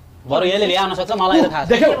बरु यसले ल्याउन सक्छ मलाई त थाहा छ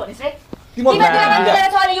देख्यौ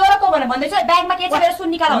ब्यागमा के छ मेरो सुन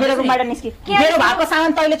निकाल मेरो रुमबाट निस्कि मेरो भएको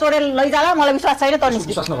सामान तैले चोरेर लैजाला मलाई विश्वास छैन त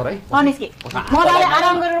निस्कि विश्वास नगर है निस्कि मजाले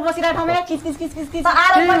आराम गरेर बसिरहेको ठाउँमा kiss kiss kiss kiss kiss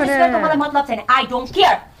आराम गरेर मलाई मतलब छैन आई डोन्ट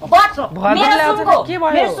केयर बट मेरो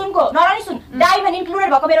सुनको नरानी सुन डायमन्ड इन्क्लुडेड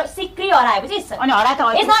भएको मेरो सिक्री हरायो बुझिस अनि हरायो त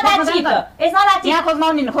it's not that cheap it's not that यहाँ खोज्न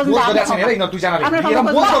आउनु खोज्नु बोल्दै छैन हेर यिनीहरु दुईजनाले हेर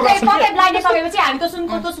बोल्दै पकेट ब्लाइन्ड सकेपछि हामी त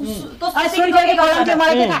सुनको अनि सुन के गराउँछ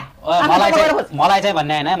मलाई के थाहा मलाई चाहिँ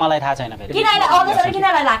भन्ने हैन मलाई थाहा छैन फेरि किन अहिले आउँदै छ किन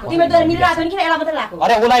लाग्यो तिम्रो दुई मिलिरहेको नि किन यसलाई मात्रै लाग्यो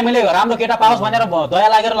अरे उलाई मैले राम्रो केटा पाओस् भनेर दया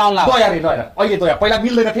लागेर लाउन लाग्यो दया रे दया अहिले दया पहिला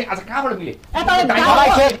मिल्दैन थिए आज कहाँबाट मिले मलाई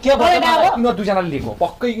के भयो यिनीहरु दुईजनाले लिएको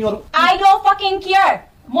पक्कै यिनीहरु आई डोन्ट फकिङ केयर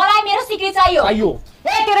मलाई मेरो सिक्रेट चाहियो आइयो ए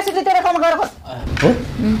तेरो सिक्रेट तेरो काम गरेर खोज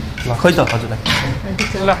ल खै त हजुरलाई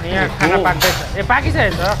ल यहाँ खाना पाक्दैछ ए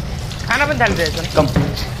पाकिसकेछ खाना पनि थालिसकेछ कम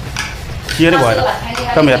के रे भएर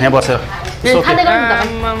कम हेर यहाँ बसेर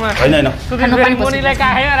हैन फेरि मुनीलाई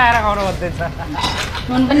काखै हराएर खाउनु खोज्दैछ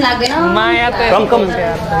मन पनि लाग्दैन माया त कम कम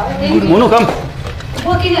मुनु कम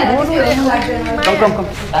कम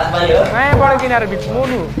माया बडो किनार बिच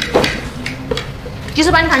मुनु चिसो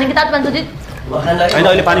पानी खाने कि तातो पानी सुजित हैन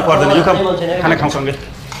अहिले पानी पर्दैन यो कम खाना खाउँ सँगै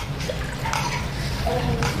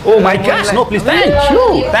oh my God no please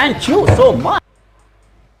thank you so much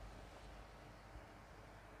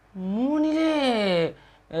मुनीले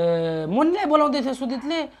मुनिलाई बोलाउँदै थियो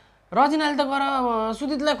सुदितले रजिनाले त गएर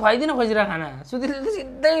सुदितलाई खुवाइदिन खोजिरहेको खाना सुदितले त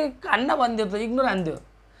सिधै खान्न भन्थ्यो त इग्नोर हान्थ्यो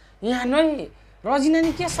यहाँ नै रजिना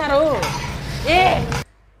नि के साह्रो हो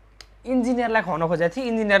इन्जिनियरलाई खुवाउन खोजेको थियो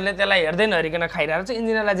इन्जिनियरले त्यसलाई हेर्दै नहेरिकन खाइरहेको छ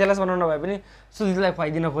इन्जिनियरलाई जेलस बनाउनु भए पनि सुदितलाई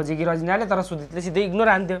खुवाइदिन खोजे कि रजिनाले तर सुदितले सिधै इग्नोर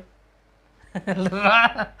हान्थ्यो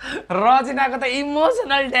रजिनाको त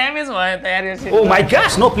इमोसनल ड्यामेज भयो त यार यो Oh my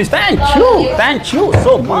gosh, no please, thank you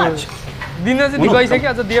so much. दिन चाहिँ गइसक्यो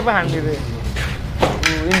अझ दिए पो हान्दिँदै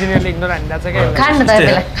इन्जिनियरले इग्नोर हानिरहेको छ क्या खान न त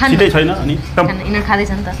यसलाई खान सिधै छैन अनि कम यिनीहरू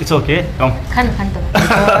खाँदैछ नि त इट्स ओके कम खान खान त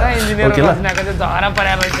इन्जिनियर रजिनाको चाहिँ झरा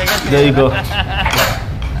परेर रहेछ क्या there you go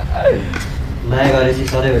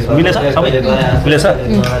मिलेछ सबै मिलेछ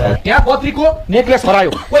यहाँ बत्रीको नेकलेस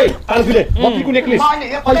हरायो ओइ कालफिले बत्रीको नेकलेस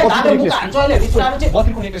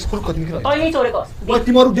बत्रीको नेकलेस फुल कति निक्ल्यो तैँले चोरेको ओइ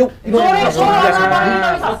तिमीहरु देऊ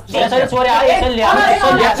यसरी चोरे आयो यसरी ल्याऊ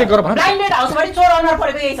ल्याब चेक गर भन ब्लाइन्डेड हाउसबाट चोर अनुहार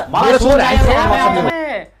परेको यही छ मेरो चोर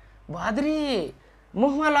भद्री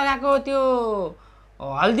मुखमा लगाएको त्यो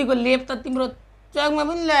हल्दीको लेप त तिम्रो च्यागमा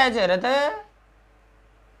पनि ल्याएछ हेर त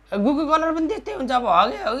गुगु कलर पनि त्यस्तै हुन्छ अब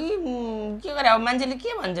हगे हगी के गरे अब मान्छेले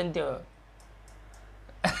के भन्छन् त्यो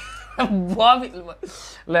बबी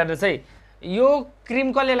ल हेर्नुहोस् है यो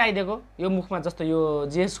क्रिम कसले लगाइदिएको यो मुखमा जस्तो यो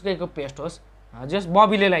जेसुकैको पेस्ट होस् जस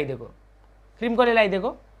बबीले लगाइदिएको क्रिम कसले लगाइदिएको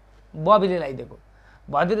बबीले लगाइदिएको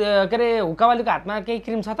भद्री के अरे हुक्कावालीको हातमा केही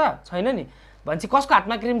क्रिम छ त छैन नि भन्छ कसको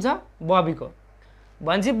हातमा क्रिम छ बबीको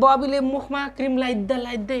भन्छ बबीले मुखमा क्रिम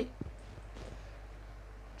लगाइदिँदै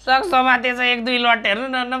सक्छ समातेछ एक दुई लट हेर्नु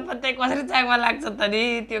न नपत्तै कसरी चाकमा लाग्छ त नि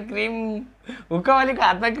त्यो क्रिम हुक्कावालीको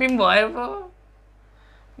हातमा क्रिम भयो पो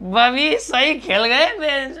बबी सही खेल गए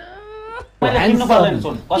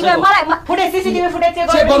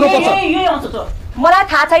मलाई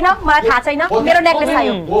थाहा छैन मेरो नेकलेस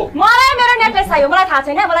चाहियो मलाई मेरो नेकलेस चाहियो मलाई थाहा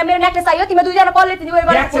छैन मलाई मेरो नेकलेस चाहियो तिमी दुईजना कसले तिमी उयो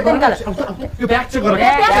गरेर फोटो निकाल यो ब्याग चेक गर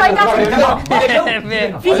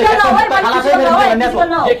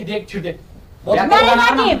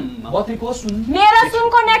मेरो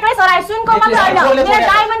सुनको नेकलेस हरायो सुनको मात्र होइन मेरो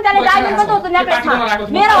डायमन्ड डायमन्डको त नेकलेस छ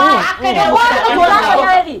मेरो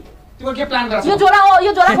तिम्रो के प्लान गर्छौ यो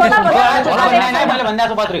झोला खोल्दा मैले भन्दै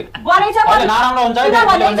छु बद्री गनेछ अहिले नराम्रो हुन्छ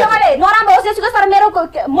मैले नराम्रो होस् यसको तर मेरो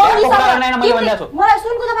मौरीसँग मलाई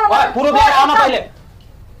सुनको त पुरो बिहार आउन पहिले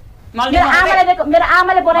मेरो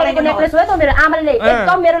आमाले बनाएको नेकलेस हो त मेरो आमाले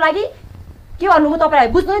एकदम मेरो लागि के भन्नु म तपाईलाई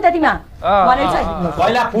बुझ्नु नि त्यतिमा भनेछ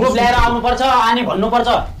पहिला प्रुफ ल्याएर आउनु पर्छ अनि भन्नु पर्छ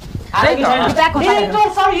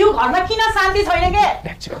सर यो घरमा किन शान्ति छैन के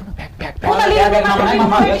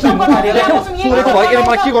सुनेको भयो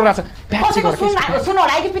मलाई के गर्नु छ ब्याग चेक गर सुन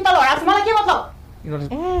हरायो कि पित्तल हराएको छ मलाई के मतलब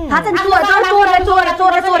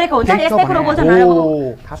चोरेको हुन्छ यस्तै कुरो बोल्छ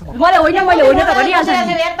मैले होइन त भनिहाल्छु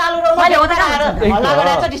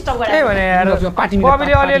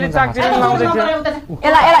बबीले अलिअलि चाकचिर लाउँदै थियो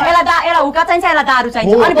यसलाई हुक्का चाहिन्छ यसलाई दारू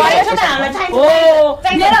चाहिन्छ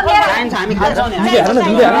हामी खान्छौँ नि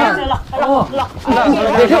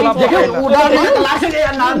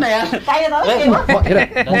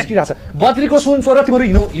बद्रीको सुन चोर तिम्रो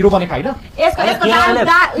हिरो बनेको होइन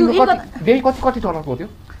कति डलरको थियो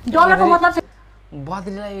डलरको मतलब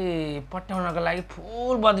बद्रीलाई पट्याउनको लागि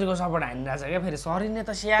फुल बद्रीको सपोर्ट हानिरहेको छ क्या फेरि सरिने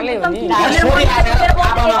त स्यालै हो नि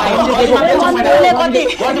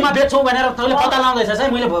बेच्छौ भनेर तैँले पत्ता लाउँदैछस् है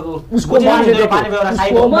मैले उसको मम्मीले दिएको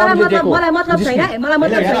मलाई मतलब छैन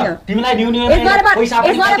तिमीलाई पैसा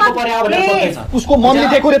उसको मम्मीले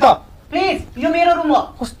दिएको रे त प्लिज यो मेरो रुम हो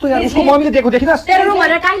कस्तो यार उसको मम्मीले दिएको देखिनस् तेरो रुम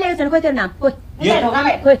भनेर काहीँ ल्याएको छैन खोइ तेरो नाम खोइ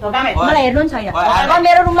मलाई हेर्नु नि छैन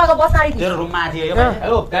मेरो रुममा गएको बस्नारी तेरो रुममा थियो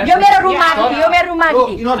यो मेरो रुममा थियो मेरो रुममा त म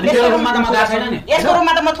गएको छैन नि यसको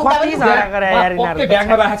रुममा त म थुक्पा पनि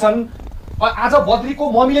ब्यागमा राखेका छन् आज बद्रीको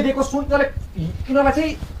मम्मीले दिएको सुन किनलाई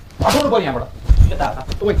चाहिँ हटाउनु पर्यो यहाँबाट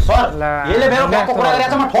सर यसले मेरो ब्यागको कुरा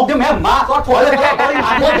गरेछ म ठोक्दिउँ हेम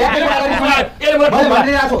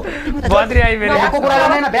बद्री आइ मेरो ब्यागको कुरा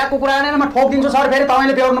गर्दैन म ठोक्दिन्छु सर फेरि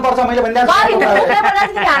तपाईँले बेहोर्नु पर्छ मैले भनिदिएको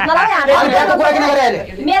ब्यागको कुरा किन गरे अहिले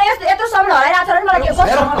मेरो यत्रो समय हराइरहेको छ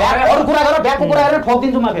मलाई अरू कुरा गर ब्यागको कुरा गरेर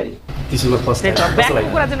ठोक्दिन्छु म फेरि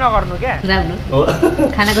ब्यागको कुरा चाहिँ नगर्नु क्या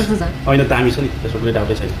खाना कस्तो छ होइन दामी छ नि त्यसो कुनै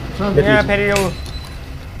डाउटै छैन यहाँ फेरि यो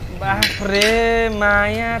बाफ्रे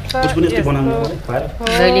माया त यस्तो बनाउनु पाएर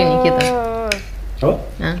जहिले नि के त हो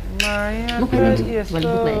माया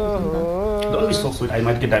Don't be so sweet. I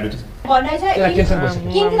might get diabetes. भन्दै छ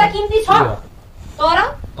किन्ती छ तर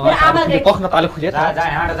मेरो आमाले पख्न ताले खुले जा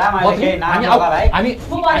यहाँ जा मैले केही नाम लगा भाइ हामी म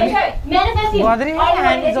भन्दै छ मेरो फेरि बद्री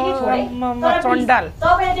चण्डाल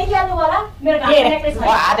तपाईले देखिहाल्नु होला मेरो घाम नेकलेस म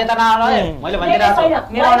हाते त नआउनु है मैले भनिदिरहेको छु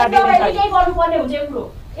मेरो अनलाइन डिटेल केही गर्नु पर्ने हुन्छ यो कुरो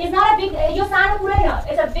इज नट अ बिग यो सानो कुरा हैन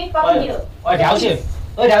it's a big problem here ओइ ढ्याउसी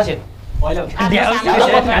ओइ ड्याउसे अहिले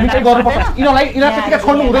हामी चाहिँ गर्नुपर्छ यिनीहरूलाई त्यतिकै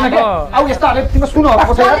छोड्नु हुँदैन के आउ यस्ताहरूले तिम्रो सुन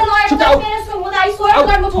हराएको छ यार छिटो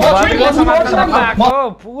आउ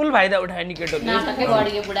फुल फाइदा उठायो नि केटोले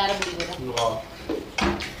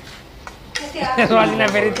रजिना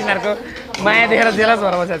फेरि तिनीहरूको माया देखेर जेलस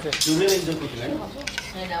भएर बसेको छ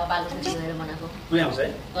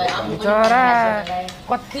चरा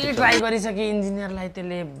कति ट्राई गरिसके इन्जिनियरलाई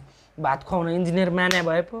त्यसले भात खुवाउन इन्जिनियर माने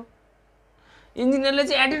भए पो इन्जिनियरले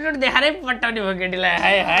चाहिँ एटिट्युड देखाएरै पट्टाउने भयो केटीलाई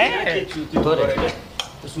हाय हाय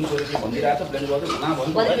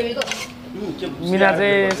मिना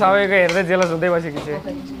चाहिँ सबैको हेर्दै जेलस हुँदै बसेको छ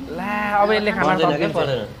ला अब यसले खाना सक्दैन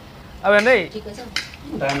अब हेर्दै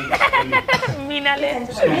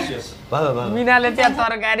मिनाले त्यहाँ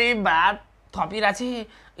तरकारी भात थपिरहेको छ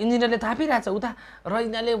इन्जिनियरले थापिरहेको छ उता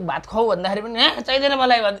रजिनाले भात खुवाउ भन्दाखेरि पनि चाहिँदैन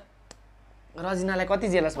मलाई भन्दै रजिनालाई कति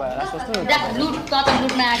जेलस भयो होला सोच्नु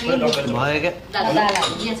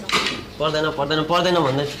पर्दैन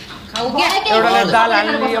भन्दै एउटाले दाल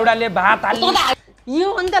हाल्ने एउटाले भात हाल्ने यो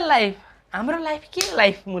हो नि त लाइफ हाम्रो लाइफ के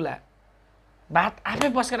लाइफ मुला भात आफै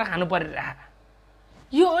बसेर खानु परिरह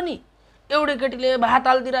यो हो नि एउटै केटीले भात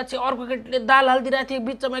हालिदिरहेको थियो अर्को केटीले दाल हालिदिरहेको थियो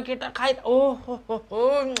बिचमा केटा खाइ ओहो हो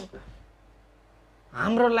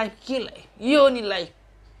हाम्रो लाइफ के लाइफ यो हो नि लाइफ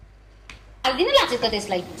हालिदिनु लाग्छ त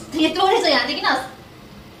त्यसलाई यत्रो नै छ यहाँदेखि न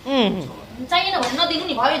चाहिएन भने नदिनु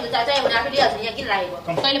नि भयो चाहियो भने आफै दिइहाल्छ यहाँ किन राखेको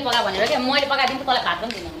तैँले पका भनेर क्या मैले पकाइदिनु तँलाई भात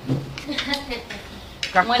पनि दिनु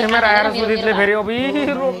कक्षामा आएर सुरितले फेरि अबि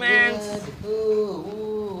रोमान्स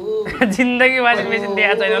जिन्दगी वासिङ मेसिन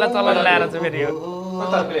दिएको छैन होला चलन ल्याएर चाहिँ फेरि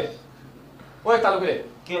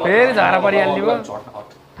फेरि झरा परिहाल्ने भयो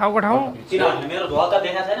ठाउँको ठाउँ मेरो ढोल त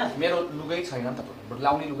देखाएको छैन मेरो लुगै छैन नि त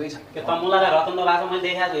लाउने लुगै छैन के तमुलालाई रतन लगाएको मैले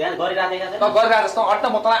देखाएको छु यहाँ गरिरहेको देखाएको छैन त गरिरहेको जस्तो अट्ट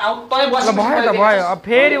म तँलाई आउ तँले बस्नु भयो त भयो अब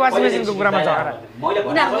फेरि वासिङ मेसिनको कुरामा झगडा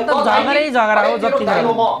झगडै झगडा हो जति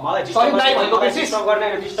सरिन दाइ भनेको बिर्सिस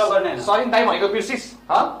सरिन दाइ भनेको बिर्सिस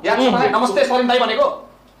याद छ मलाई नमस्ते सरिन दाइ भनेको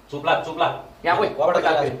चुप्ला यहाँ ओइ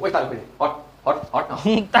तालु हट हट हट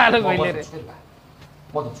तालु गइले रे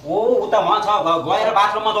ओ उता वहाँ छ गएर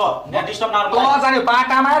बाथरुममा त यहाँ डिस्टर्ब नगर्नु त जाने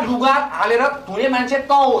बाटामा लुगा हालेर धुने मान्छे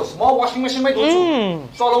त होस् म वाशिङ मेसिनमै धुन्छु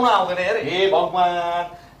चलाउन आउँदैन यार हे भगवान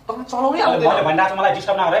तपाईँ चलाउनै आउँदैन मैले भन्दा छ मलाई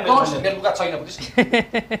डिस्टर्ब नगर है मेरो लुगा छैन बुझिस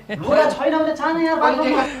लुगा छैन भने छान यार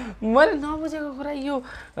बाथरुममा मैले नबुझेको कुरा यो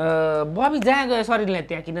बबी जहाँ गयो शरीरलाई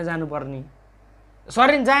त्यहाँ किन जानुपर्ने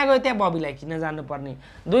शरीर जहाँ गयो त्यहाँ बबीलाई किन जानुपर्ने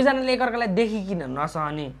दुईजनाले एकअर्कालाई देखि किन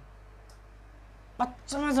नसहने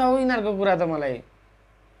पच्चमा छ यिनीहरूको कुरा त मलाई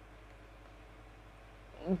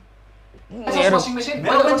वाशिङ मेसिन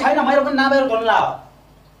मेरो पनि छैन मेरो पनि नभएर गर्नु ला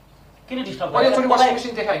किन डिस्टर्ब कहिले चोटी वाशिङ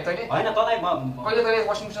मेसिन देखाइ तैले हैन तँलाई कहिले तैले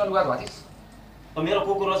वाशिङ मेसिनमा लुगा धुवाथिस त मेरो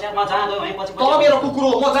कुकुर हो म जहाँ गयो वही पछि त मेरो कुकुर हो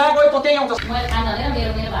म जहाँ गयो त त्यही आउँछ मैले खान भनेर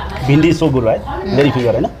मेरो भातमा भिन्डी so good right very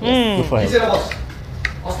figure हैन गुड फर हिजो बस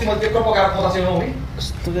अस्ति मैले पेपर पकाएर पता छैन नि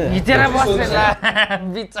हिजोरा बस्ने ला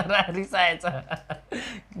बिचरा रिसाएछ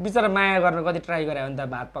बिचरा माया गर्न कति ट्राई गरे भने त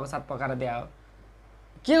भात पका साथ पकाएर दिए हो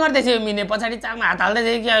के गर्दै थियो मिने पछाडी चामा हात हाल्दै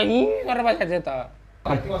थियो क्या गरेर बसेको थियो त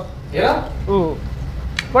हेर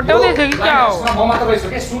पट्याउँदै थियो कि क्या हो म मात्र रहेछु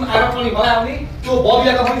के सुन आएर पनि मलाई आउने त्यो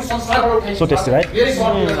बबिया त पनि संसारबाट उठाइन्छ So tasty, right? Very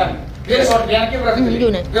short बिहान के कुरा थियो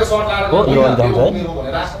मेरो सर्ट लाएर हो यो अनि दाम चाहिँ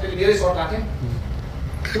भनेर राष्ट्रले भेरी सर्ट लाथे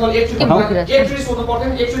तिमीले एकचोटी सोध्नु पर्दैन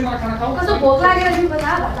एकचोटी मलाई खाना खाऊ कस्तो भोक लागेर जिउ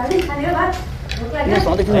बजा भात हाल्दै खाने हो भात भोक लागेर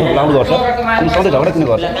सधैँ किन लाउनु गर्छ तिमी सधैँ झगडा किन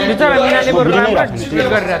गर्छ बिचरा मिनाले बरु राम्रो ट्रिट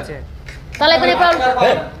गरिरहेको छ तँलाई पनि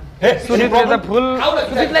सुनितले त फुल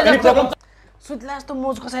सुत्ला जस्तो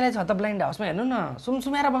मोज कसैलाई छ त ब्लाइन्ड हाउसमा हेर्नु न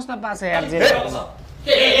सुमसुमाएर बस्न पाछ यार जे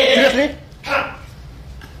Seriously?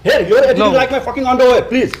 Here, your attitude like my fucking underwear,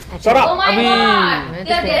 please. Shut up.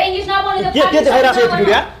 धेरै इंग्लिश नबोल्नु के देखाइरहेको छ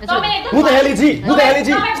attitude यार? Who the hell is he? Who the hell is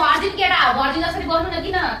he? तपाईँ भर्जिन केटा हो भर्जिन जसरी बस्नु न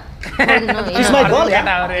किन She's my girl, yeah.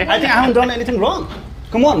 I think I haven't done anything wrong.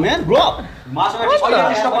 Come on, man, grow up.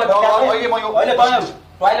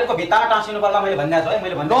 टोयलेटको भित्तामा टाँसिनु पर्ला मैले भन्दैछु है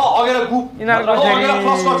मैले भन्दै अगेर गु यिनीहरुको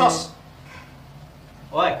फ्लस गर्छस्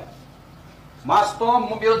ओए मास्तो म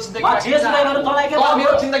मेरो जिन्दगी मा जे सुनाइ गर्नु तँलाई के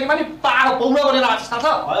मेरो जिन्दगीमा नि पागल पौडा गरेर आछस् थाहा छ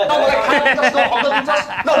त मलाई खाना दिन्छस् न हग्न दिन्छस्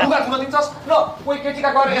न लुगा धुन दिन्छस् न कोही केटीका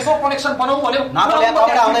गएर यसो कनेक्सन बनाऊ भन्यो नगले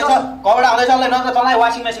कपडा आउँदैछ ल न त तँलाई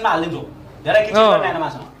वाशिङ मेसिनमा हाल्दिन्छु धेरै किचन गर्ने हैन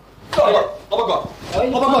माछा अब ग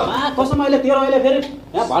कसम अहिले तेरो अहिले फेरि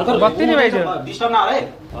यहाँ भर्खर बत्ती नि भइसक्यो डिस्टर्ब नगर है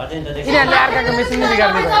यिनीहरुले अर्काको मेसिन नि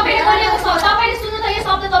बिगार्ने तपाईले सुन्नु त यो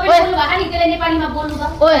शब्द तपाईले बोल्नु भएको नि त्यसले नेपालीमा बोल्नु त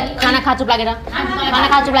ओए खाना खा चुप लागेर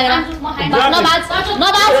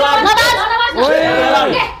नबाज ओए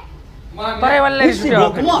परैवालले रिस उठ्यो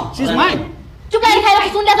Come on, she's mine. चुप लागेर खाएर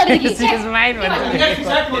सुन्दै छ देखि She is mine भन्दै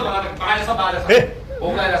Hey,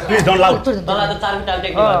 Please don't loud. तँलाई त 4 मिटाल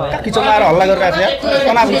टेक्निक भयो किचन आएर हल्ला गरिरहेको छ यार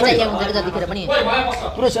तनाव हुन्छ चाहिएको हुन्छ कि जतिखेर पनि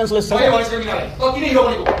पुरै सेन्सलेस छ किन हिरो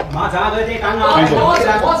भनेको म जहाँ गए त्यही कानमा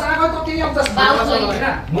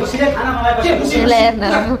मुसीले खाना मलाई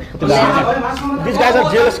These guys are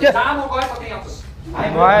jealous के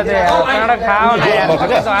भयो त यार काँडा खाओ न यार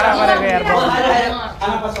झरा गरेको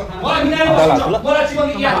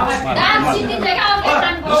यार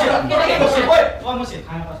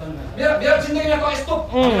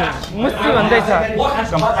मुस्ती भन्दैछ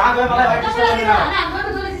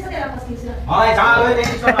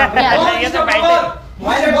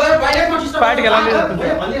पार्टी खेलाउने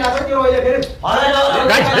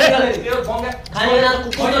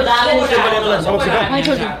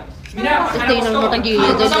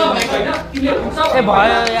ए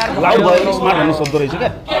भयो यार लाउड भयो स्मार्ट भन्ने शब्द रहेछ क्या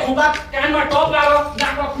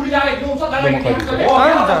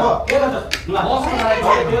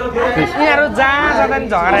यिनीहरू जहाँ जाँदा नि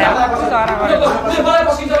झगडा यार झगडा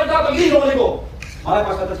गरेको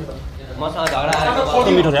मसँग झगडा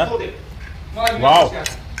मिठो यार वाउ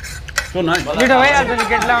सो नाइस मिठो भइहाल्छ नि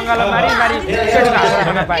केटला अङ्गालो मारी मारी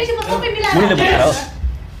मुनीले बुझाएर हो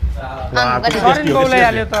सरिन गौलाई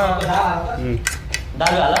हाल्यो त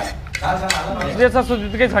दाजु हाल देश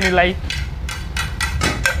सुजितकै छ नि लाई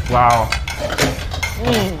वाउ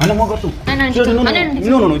हैन म गर्छु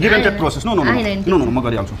no give and take process no म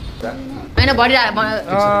गरिहाल्छु हैन बढी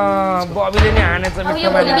बबीले नि हानेछ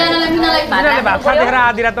मिठोले भात खाँदैखेर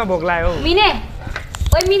आधी रातमा भोक लाग्यो मिने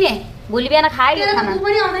ओइ मिने भोलि बिहान खाए यो खाना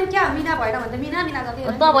पनि आउँदैन क्या मिना भएर भन्दा मिना जति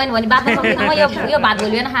त भएन भने बात सक्दिन म यो भात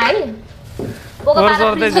भोलि बिहान खाए बोको बात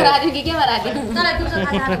राख्यो कि केमा राख्यो तँलाई दुसो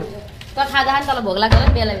खाजा त खाजा खान तँलाई भोक लाग्छ नि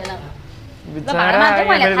बेला बेला बिचारा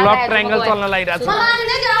लभ ट्रायंगल चल्न लागिरहेछ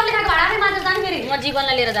म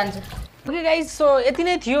जीवनलाई लिएर जान्छु ओके गाइज सो यति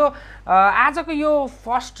नै थियो आजको यो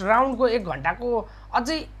फर्स्ट राउन्डको 1 घण्टाको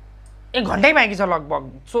अझै 1 घण्टै बाँकी छ लगभग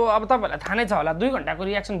सो अब तपाईँहरूलाई थाहा नै छ होला 2 घण्टाको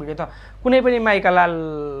रियाक्सन भिडियो त कुनै पनि माइका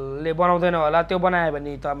लालले बनाउँदैन होला त्यो बनायो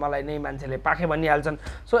भने त मलाई नै मान्छेले पाखे भनिहाल्छन्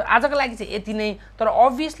सो आजको लागि चाहिँ यति नै तर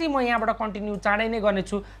अभियसली म यहाँबाट कन्टिन्यू चाँडै नै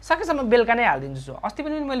गर्नेछु सकेसम्म बेलुका नै हालिदिन्छु अस्ति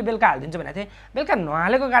पनि मैले बेलुका हालिदिन्छु भनेको थिएँ बेलुका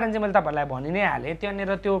नहालेको कारण चाहिँ मैले तपाईँहरूलाई भनि नै हालेँ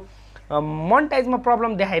त्यहाँनिर त्यो मोनेटाइजमा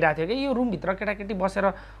प्रब्लम देखाइरहेको थियो कि यो रुमभित्र केटाकेटी बसेर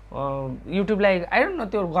युट्युबलाई आई डोन्ट नो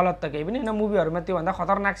त्यो गलत त केही पनि होइन मुभीहरूमा त्योभन्दा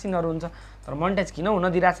खतरनाक सिनहरू हुन्छ तर मोनेटाइज किन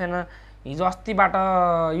हुन दिइरहेको छैन हिजो अस्तिबाट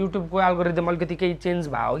युट्युबको एल्गोरिदम अलिकति केही चेन्ज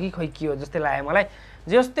भयो कि खै के हो जस्तै लाग्यो मलाई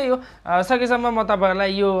जस्तै हो सकेसम्म म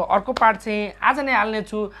तपाईँहरूलाई यो अर्को पार्ट चाहिँ आज नै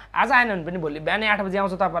हाल्नेछु आज आएन भने पनि भोलि बिहानै 8 बजी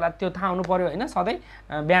आउँछ तपाईँहरूलाई त्यो थाहा हुनु पऱ्यो होइन सधैँ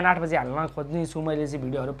बिहान 8 बजी हाल्न खोज्ने छु मैले चाहिँ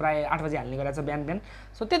भिडियोहरू प्रायः 8 बजी हाल्ने गरेको छ बिहान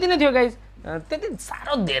सो त्यति नै थियो गाइज त्यति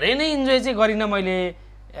साह्रो धेरै नै इन्जोय चाहिँ गरिनँ मैले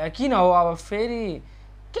किन हो अब फेरि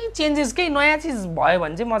केही चेन्जेस केही नयाँ चिज भयो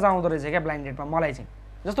भने चाहिँ मजा आउँदो रहेछ क्या ब्लाइन्ड डेटमा मलाई चाहिँ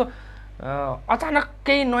जस्तो अचानक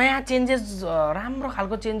केही नयाँ चेन्जेस राम्रो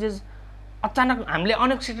खालको चेन्जेस अचानक हामीले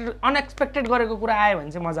अनएक्सपेक्टेड गरेको कुरा आयो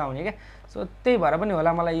भने चाहिँ मजा आउने क्या सो त्यही भएर पनि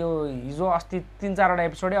होला मलाई यो हिजो अस्ति 3-4वटा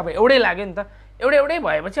एपिसोडै अब एउटै लाग्यो नि त एउटै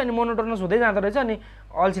भएपछि अनि मोनोटोनस हुँदै जाँदो रहेछ अनि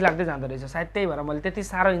अल्छी लाग्दै जाँदो रहेछ सायद त्यही भएर मैले त्यति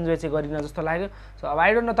साह्रो इन्जोय चाहिँ गरिनँ जस्तो लाग्यो सो अब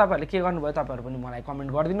आई डोन्ट नो तपाईँहरूले के गर्नुभयो तपाईँहरू पनि मलाई कमेन्ट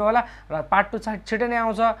गरिदिनु होला र पार्ट 2 छिटै नै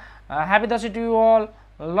आउँछ happy Dashain to you all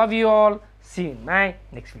love you all C in my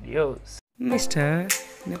next videos Mr.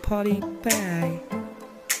 NefoliPie.